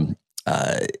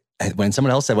when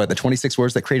someone else said the 26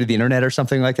 words that created the internet or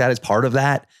something like that is part of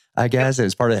that, I guess it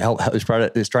was part of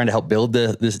it's trying to help build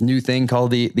this new thing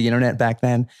called the internet back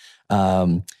then.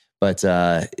 But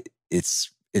it's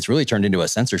really turned into a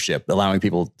censorship, allowing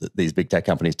people, these big tech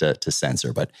companies, to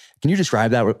censor. But can you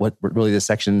describe that, what really this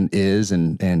section is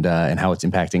and how it's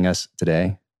impacting us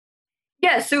today?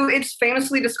 Yeah, so it's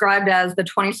famously described as the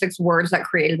 26 words that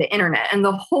created the internet. And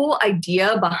the whole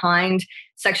idea behind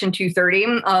Section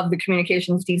 230 of the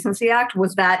Communications Decency Act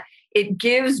was that it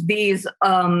gives these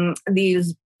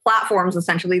platforms,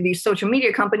 essentially these social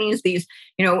media companies, these,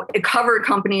 covered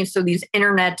companies, so these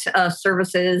internet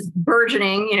services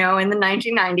burgeoning, in the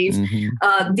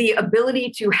 1990s, the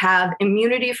ability to have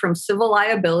immunity from civil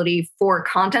liability for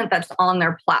content that's on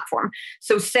their platform.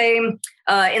 So say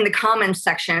in the comments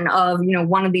section of,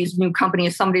 one of these new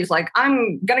companies, somebody's like,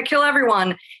 I'm going to kill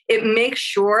everyone. It makes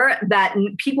sure that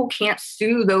people can't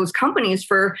sue those companies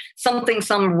for something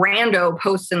some rando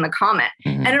posts in the comment.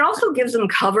 And it also gives them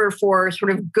cover for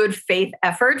sort of good faith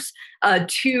efforts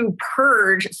to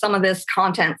purge some of this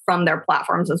content from their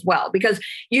platforms as well, because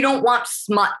you don't want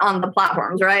smut on the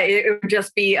platforms, right? It would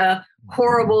just be a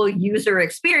horrible user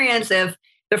experience if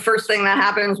the first thing that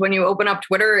happens when you open up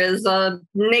Twitter is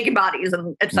naked bodies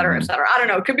and et cetera, et cetera. I don't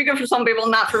know. It could be good for some people,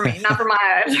 not for me, not for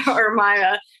my eyes or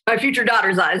my future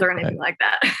daughter's eyes or anything like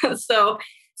that. So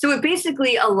it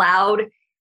basically allowed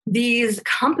these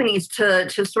companies to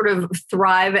sort of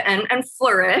thrive and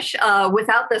flourish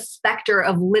without the specter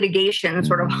of litigation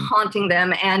sort of haunting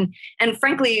them and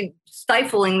frankly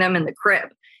stifling them in the crib.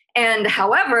 And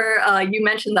however, you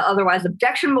mentioned the otherwise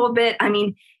objectionable bit. I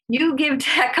mean, you give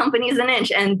tech companies an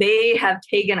inch and they have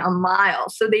taken a mile.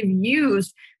 So they've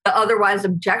used the otherwise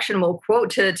objectionable quote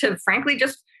to frankly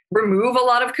just remove a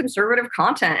lot of conservative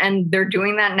content. And they're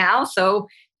doing that now. So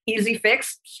easy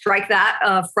fix, strike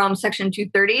that from Section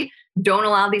 230. Don't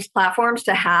allow these platforms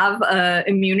to have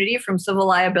immunity from civil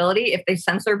liability if they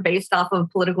censor based off of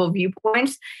political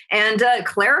viewpoints, and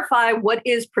clarify what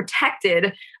is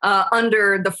protected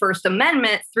under the First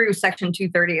Amendment through Section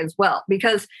 230 as well.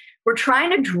 Because we're trying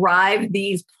to drive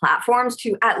these platforms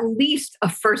to at least a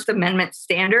First Amendment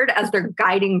standard as their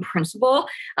guiding principle,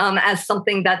 as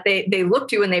something that they look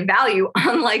to and they value,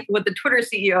 unlike what the Twitter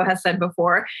CEO has said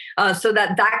before, so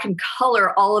that can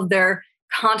color all of their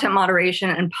content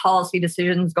moderation and policy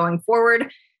decisions going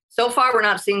forward. So far, we're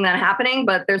not seeing that happening,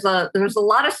 but there's a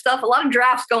lot of stuff, a lot of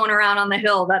drafts going around on the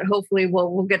Hill that hopefully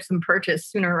we'll get some purchase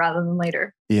sooner rather than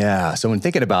later. Yeah. So when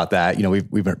thinking about that,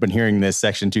 we've been hearing this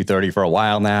Section 230 for a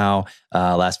while now,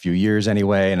 last few years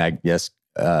anyway, and I guess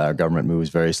our government moves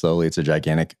very slowly. It's a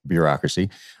gigantic bureaucracy,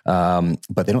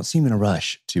 but they don't seem in a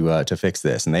rush to fix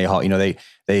this. And they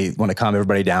want to calm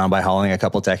everybody down by hauling a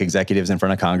couple tech executives in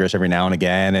front of Congress every now and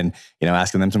again, and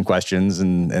asking them some questions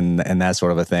and that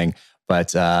sort of a thing.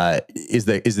 But are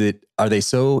they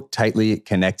so tightly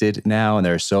connected now, and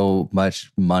there's so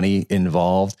much money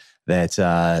involved that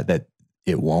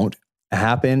it won't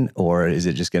happen, or is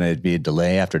it just going to be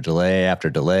delay after delay after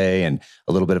delay, and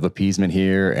a little bit of appeasement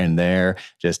here and there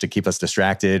just to keep us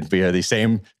distracted via these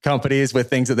same companies with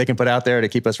things that they can put out there to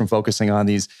keep us from focusing on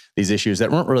these issues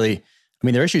that weren't really,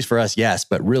 they're issues for us, yes,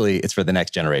 but really it's for the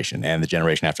next generation and the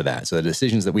generation after that. So the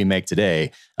decisions that we make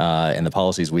today and the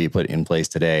policies we put in place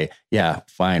today, yeah,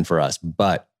 fine for us.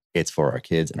 But It's for our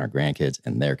kids and our grandkids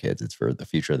and their kids. It's for the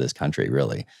future of this country,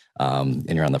 really. And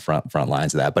you're on the front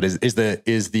lines of that. But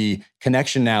is the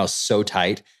connection now so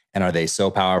tight, and are they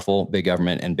so powerful, big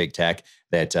government and big tech,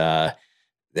 that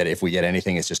that if we get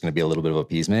anything, it's just going to be a little bit of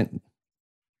appeasement?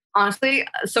 Honestly,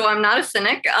 so I'm not a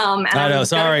cynic. And I know.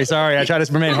 Sorry. I try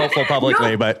to remain hopeful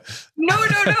publicly, but no.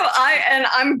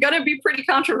 I'm going to be pretty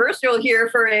controversial here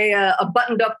for a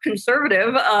buttoned-up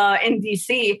conservative in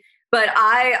DC. But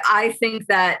I think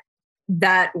that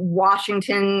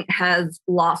Washington has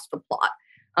lost the plot.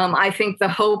 I think the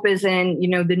hope is in,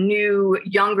 the new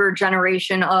younger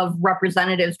generation of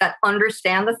representatives that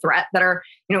understand the threat, that are,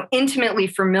 intimately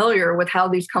familiar with how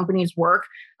these companies work.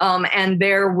 And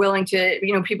they're willing to,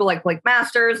 people like Blake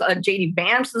Masters, JD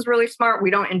Vance is really smart.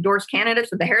 We don't endorse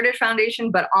candidates at the Heritage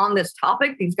Foundation, but on this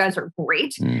topic, these guys are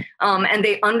great. And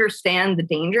they understand the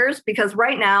dangers, because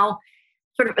right now,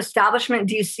 sort of establishment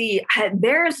DC,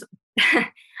 there's,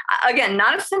 again,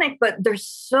 not a cynic, but there's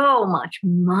so much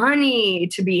money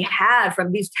to be had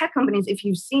from these tech companies. If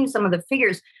you've seen some of the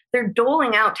figures, they're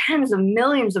doling out tens of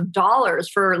millions of dollars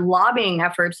for lobbying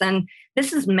efforts. And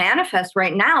this is manifest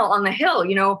right now on the Hill.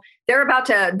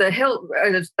 The Hill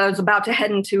is about to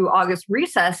head into August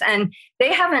recess, and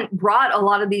they haven't brought a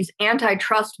lot of these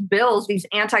antitrust bills, these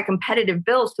anti-competitive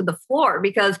bills to the floor,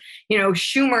 because,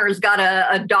 Schumer's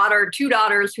got two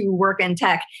daughters who work in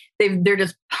tech. They're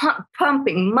just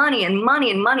pumping money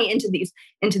into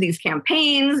these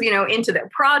campaigns, into their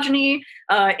progeny,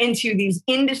 into these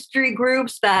industry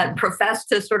groups that profess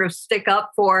to sort of stick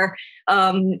up for,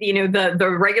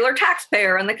 the regular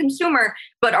taxpayer and the consumer,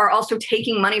 but are also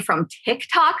taking money from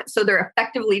TikTok. So they're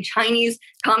effectively Chinese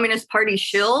Communist Party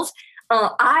shills.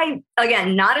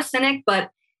 Again, not a cynic, but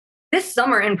this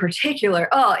summer in particular,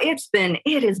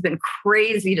 it has been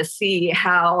crazy to see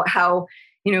how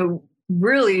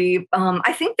really,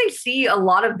 I think they see a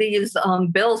lot of these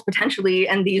bills potentially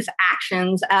and these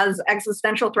actions as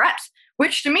existential threats,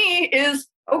 which to me is,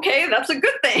 okay, that's a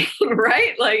good thing,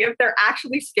 right? Like, if they're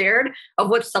actually scared of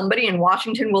what somebody in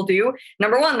Washington will do,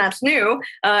 number one, that's new.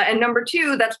 And number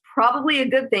two, that's probably a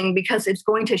good thing, because it's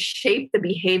going to shape the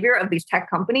behavior of these tech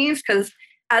companies. Because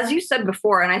as you said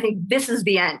before, and I think this is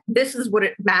the end, this is what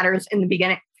it matters in the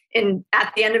beginning, and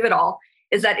at the end of it all,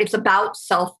 is that it's about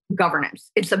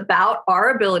self-governance. It's about our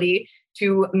ability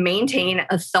to maintain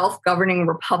a self-governing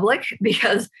republic,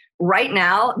 because right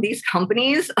now these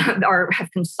companies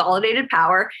have consolidated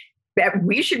power. That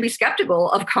we should be skeptical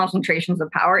of concentrations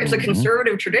of power. It's a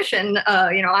conservative tradition.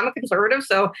 I'm a conservative,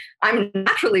 so I'm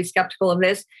naturally skeptical of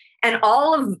this. And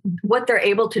all of what they're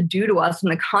able to do to us in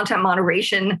the content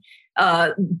moderation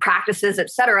practices, et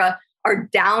cetera, are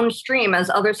downstream, as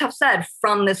others have said,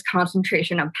 from this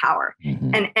concentration of power.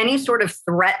 And any sort of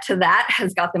threat to that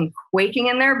has got them quaking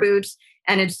in their boots.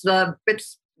 And it's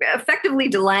effectively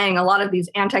delaying a lot of these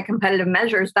anti-competitive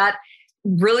measures that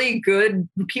really good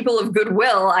people of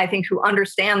goodwill, I think, who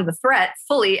understand the threat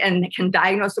fully and can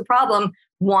diagnose the problem,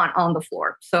 want on the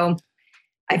floor. So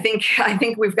I think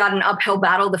we've got an uphill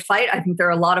battle to fight. I think there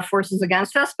are a lot of forces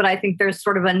against us, but I think there's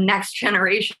sort of a next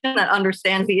generation that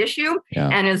understands the issue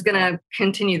and is going to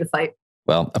continue the fight.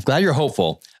 Well, I'm glad you're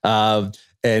hopeful.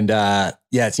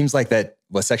 It seems like that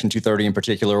Section 230 in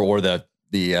particular, or the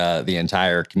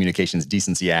entire Communications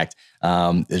Decency Act,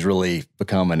 has really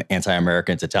become an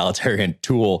anti-American totalitarian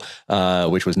tool,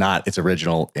 which was not its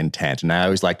original intent. And I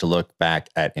always like to look back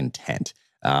at intent.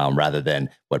 Rather than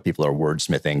what people are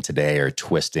wordsmithing today or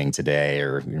twisting today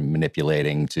or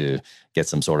manipulating to get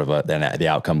some sort of the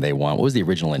outcome they want. What was the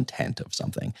original intent of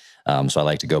something? So I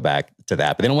like to go back to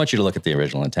that, but they don't want you to look at the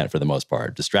original intent for the most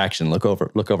part. Distraction, look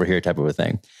over here type of a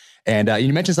thing. And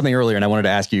you mentioned something earlier, and I wanted to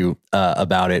ask you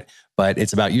about it, but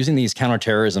it's about using these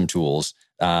counterterrorism tools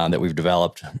that we've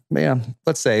developed,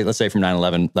 let's say from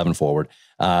 9/11 forward,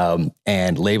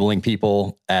 and labeling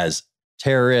people as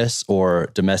terrorists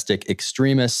or domestic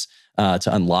extremists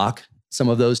to unlock some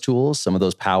of those tools, some of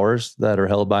those powers that are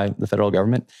held by the federal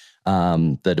government.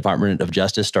 The Department of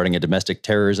Justice starting a domestic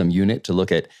terrorism unit to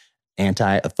look at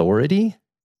anti-authority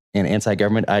and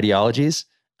anti-government ideologies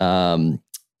and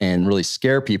really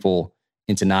scare people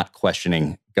into not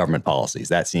questioning government policies.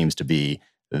 That seems to be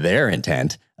their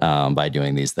intent by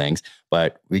doing these things.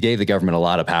 But we gave the government a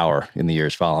lot of power in the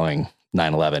years following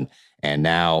 9/11. And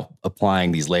now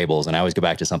applying these labels, and I always go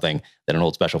back to something that an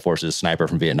old Special Forces sniper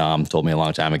from Vietnam told me a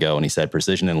long time ago, and he said,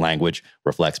 precision in language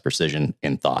reflects precision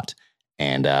in thought.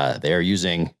 And they're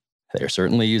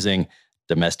certainly using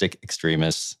domestic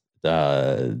extremists,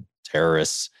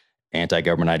 terrorists,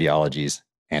 anti-government ideologies,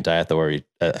 anti-authority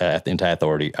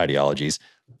ideologies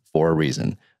for a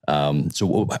reason. So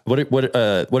what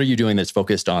are you doing that's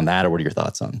focused on that, or what are your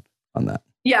thoughts on that?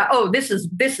 Yeah. Oh, this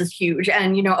is huge.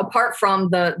 And, apart from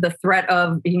the threat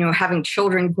of, having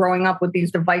children growing up with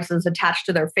these devices attached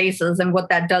to their faces and what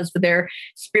that does to their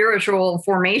spiritual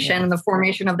formation and the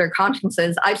formation of their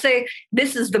consciences, I'd say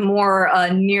this is the more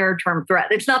near-term threat.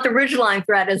 It's not the ridgeline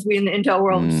threat, as we in the Intel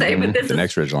world say, but this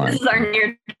is our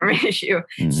near-term issue.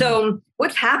 So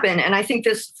what's happened, and I think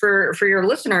this for your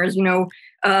listeners, when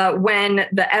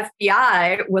the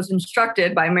FBI was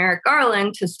instructed by Merrick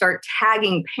Garland to start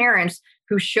tagging parents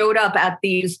who showed up at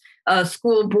these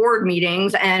school board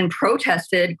meetings and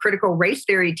protested critical race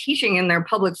theory teaching in their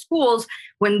public schools,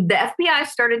 when the FBI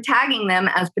started tagging them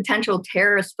as potential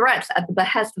terrorist threats at the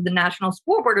behest of the National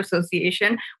School Board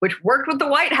Association, which worked with the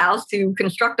White House to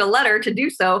construct a letter to do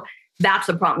so, that's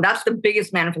a problem. That's the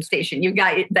biggest manifestation. You've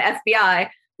got the FBI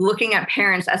looking at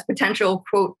parents as potential,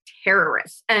 quote,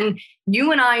 terrorists. And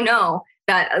you and I know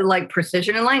that, like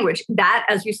precision in language, that,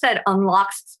 as you said,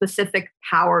 unlocks specific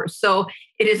powers. So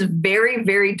it is very,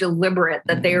 very deliberate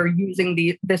that they are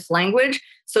using this language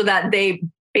so that they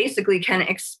basically can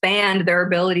expand their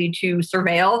ability to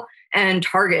surveil and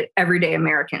target everyday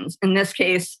Americans, in this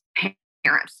case,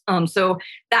 parents. So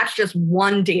that's just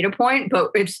one data point,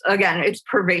 but it's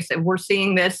pervasive. We're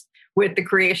seeing this with the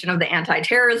creation of the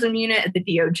anti-terrorism unit at the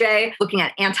DOJ, looking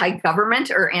at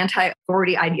anti-government or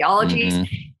anti-authority ideologies.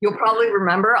 You'll probably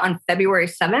remember on February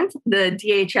 7th, the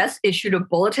DHS issued a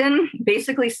bulletin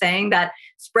basically saying that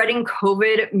spreading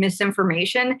COVID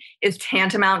misinformation is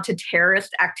tantamount to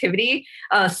terrorist activity.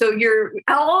 So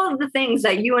all of the things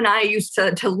that you and I used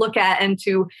to look at and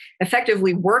to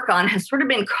effectively work on has sort of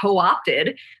been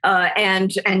co-opted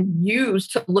and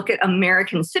used to look at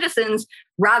American citizens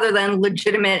rather than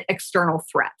legitimate external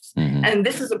threats. And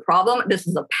this is a problem. This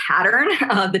is a pattern.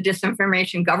 The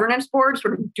Disinformation Governance Board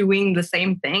sort of doing the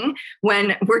same thing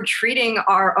when we're treating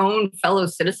our own fellow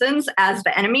citizens as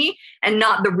the enemy and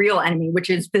not the real enemy, which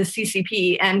is the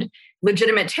CCP, and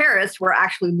legitimate terrorists who are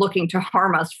actually looking to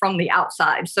harm us from the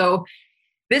outside. So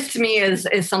this to me is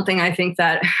something I think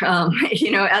that,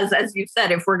 as you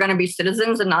said, if we're going to be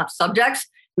citizens and not subjects,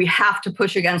 we have to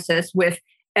push against this with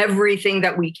everything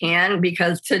that we can,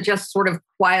 because to just sort of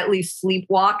quietly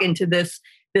sleepwalk into this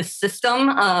system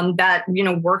that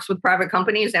works with private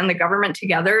companies and the government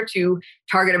together to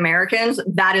target Americans,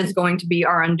 that is going to be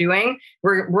our undoing.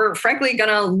 We're frankly going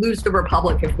to lose the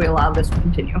republic if we allow this to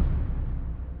continue.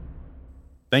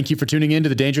 Thank you for tuning in to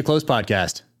the Danger Close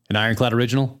podcast, an Ironclad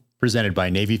original presented by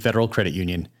Navy Federal Credit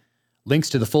Union. Links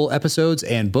to the full episodes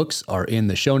and books are in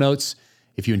the show notes.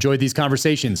 If you enjoyed these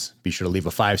conversations, be sure to leave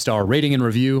a 5-star rating and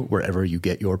review wherever you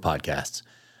get your podcasts.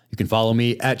 You can follow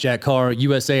me at Jack Carr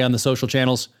USA on the social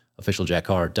channels.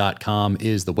 OfficialJackCarr.com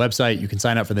is the website. You can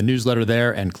sign up for the newsletter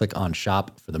there and click on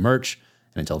shop for the merch.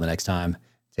 And until the next time,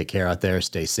 take care out there.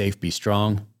 Stay safe, be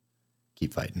strong,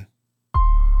 keep fighting.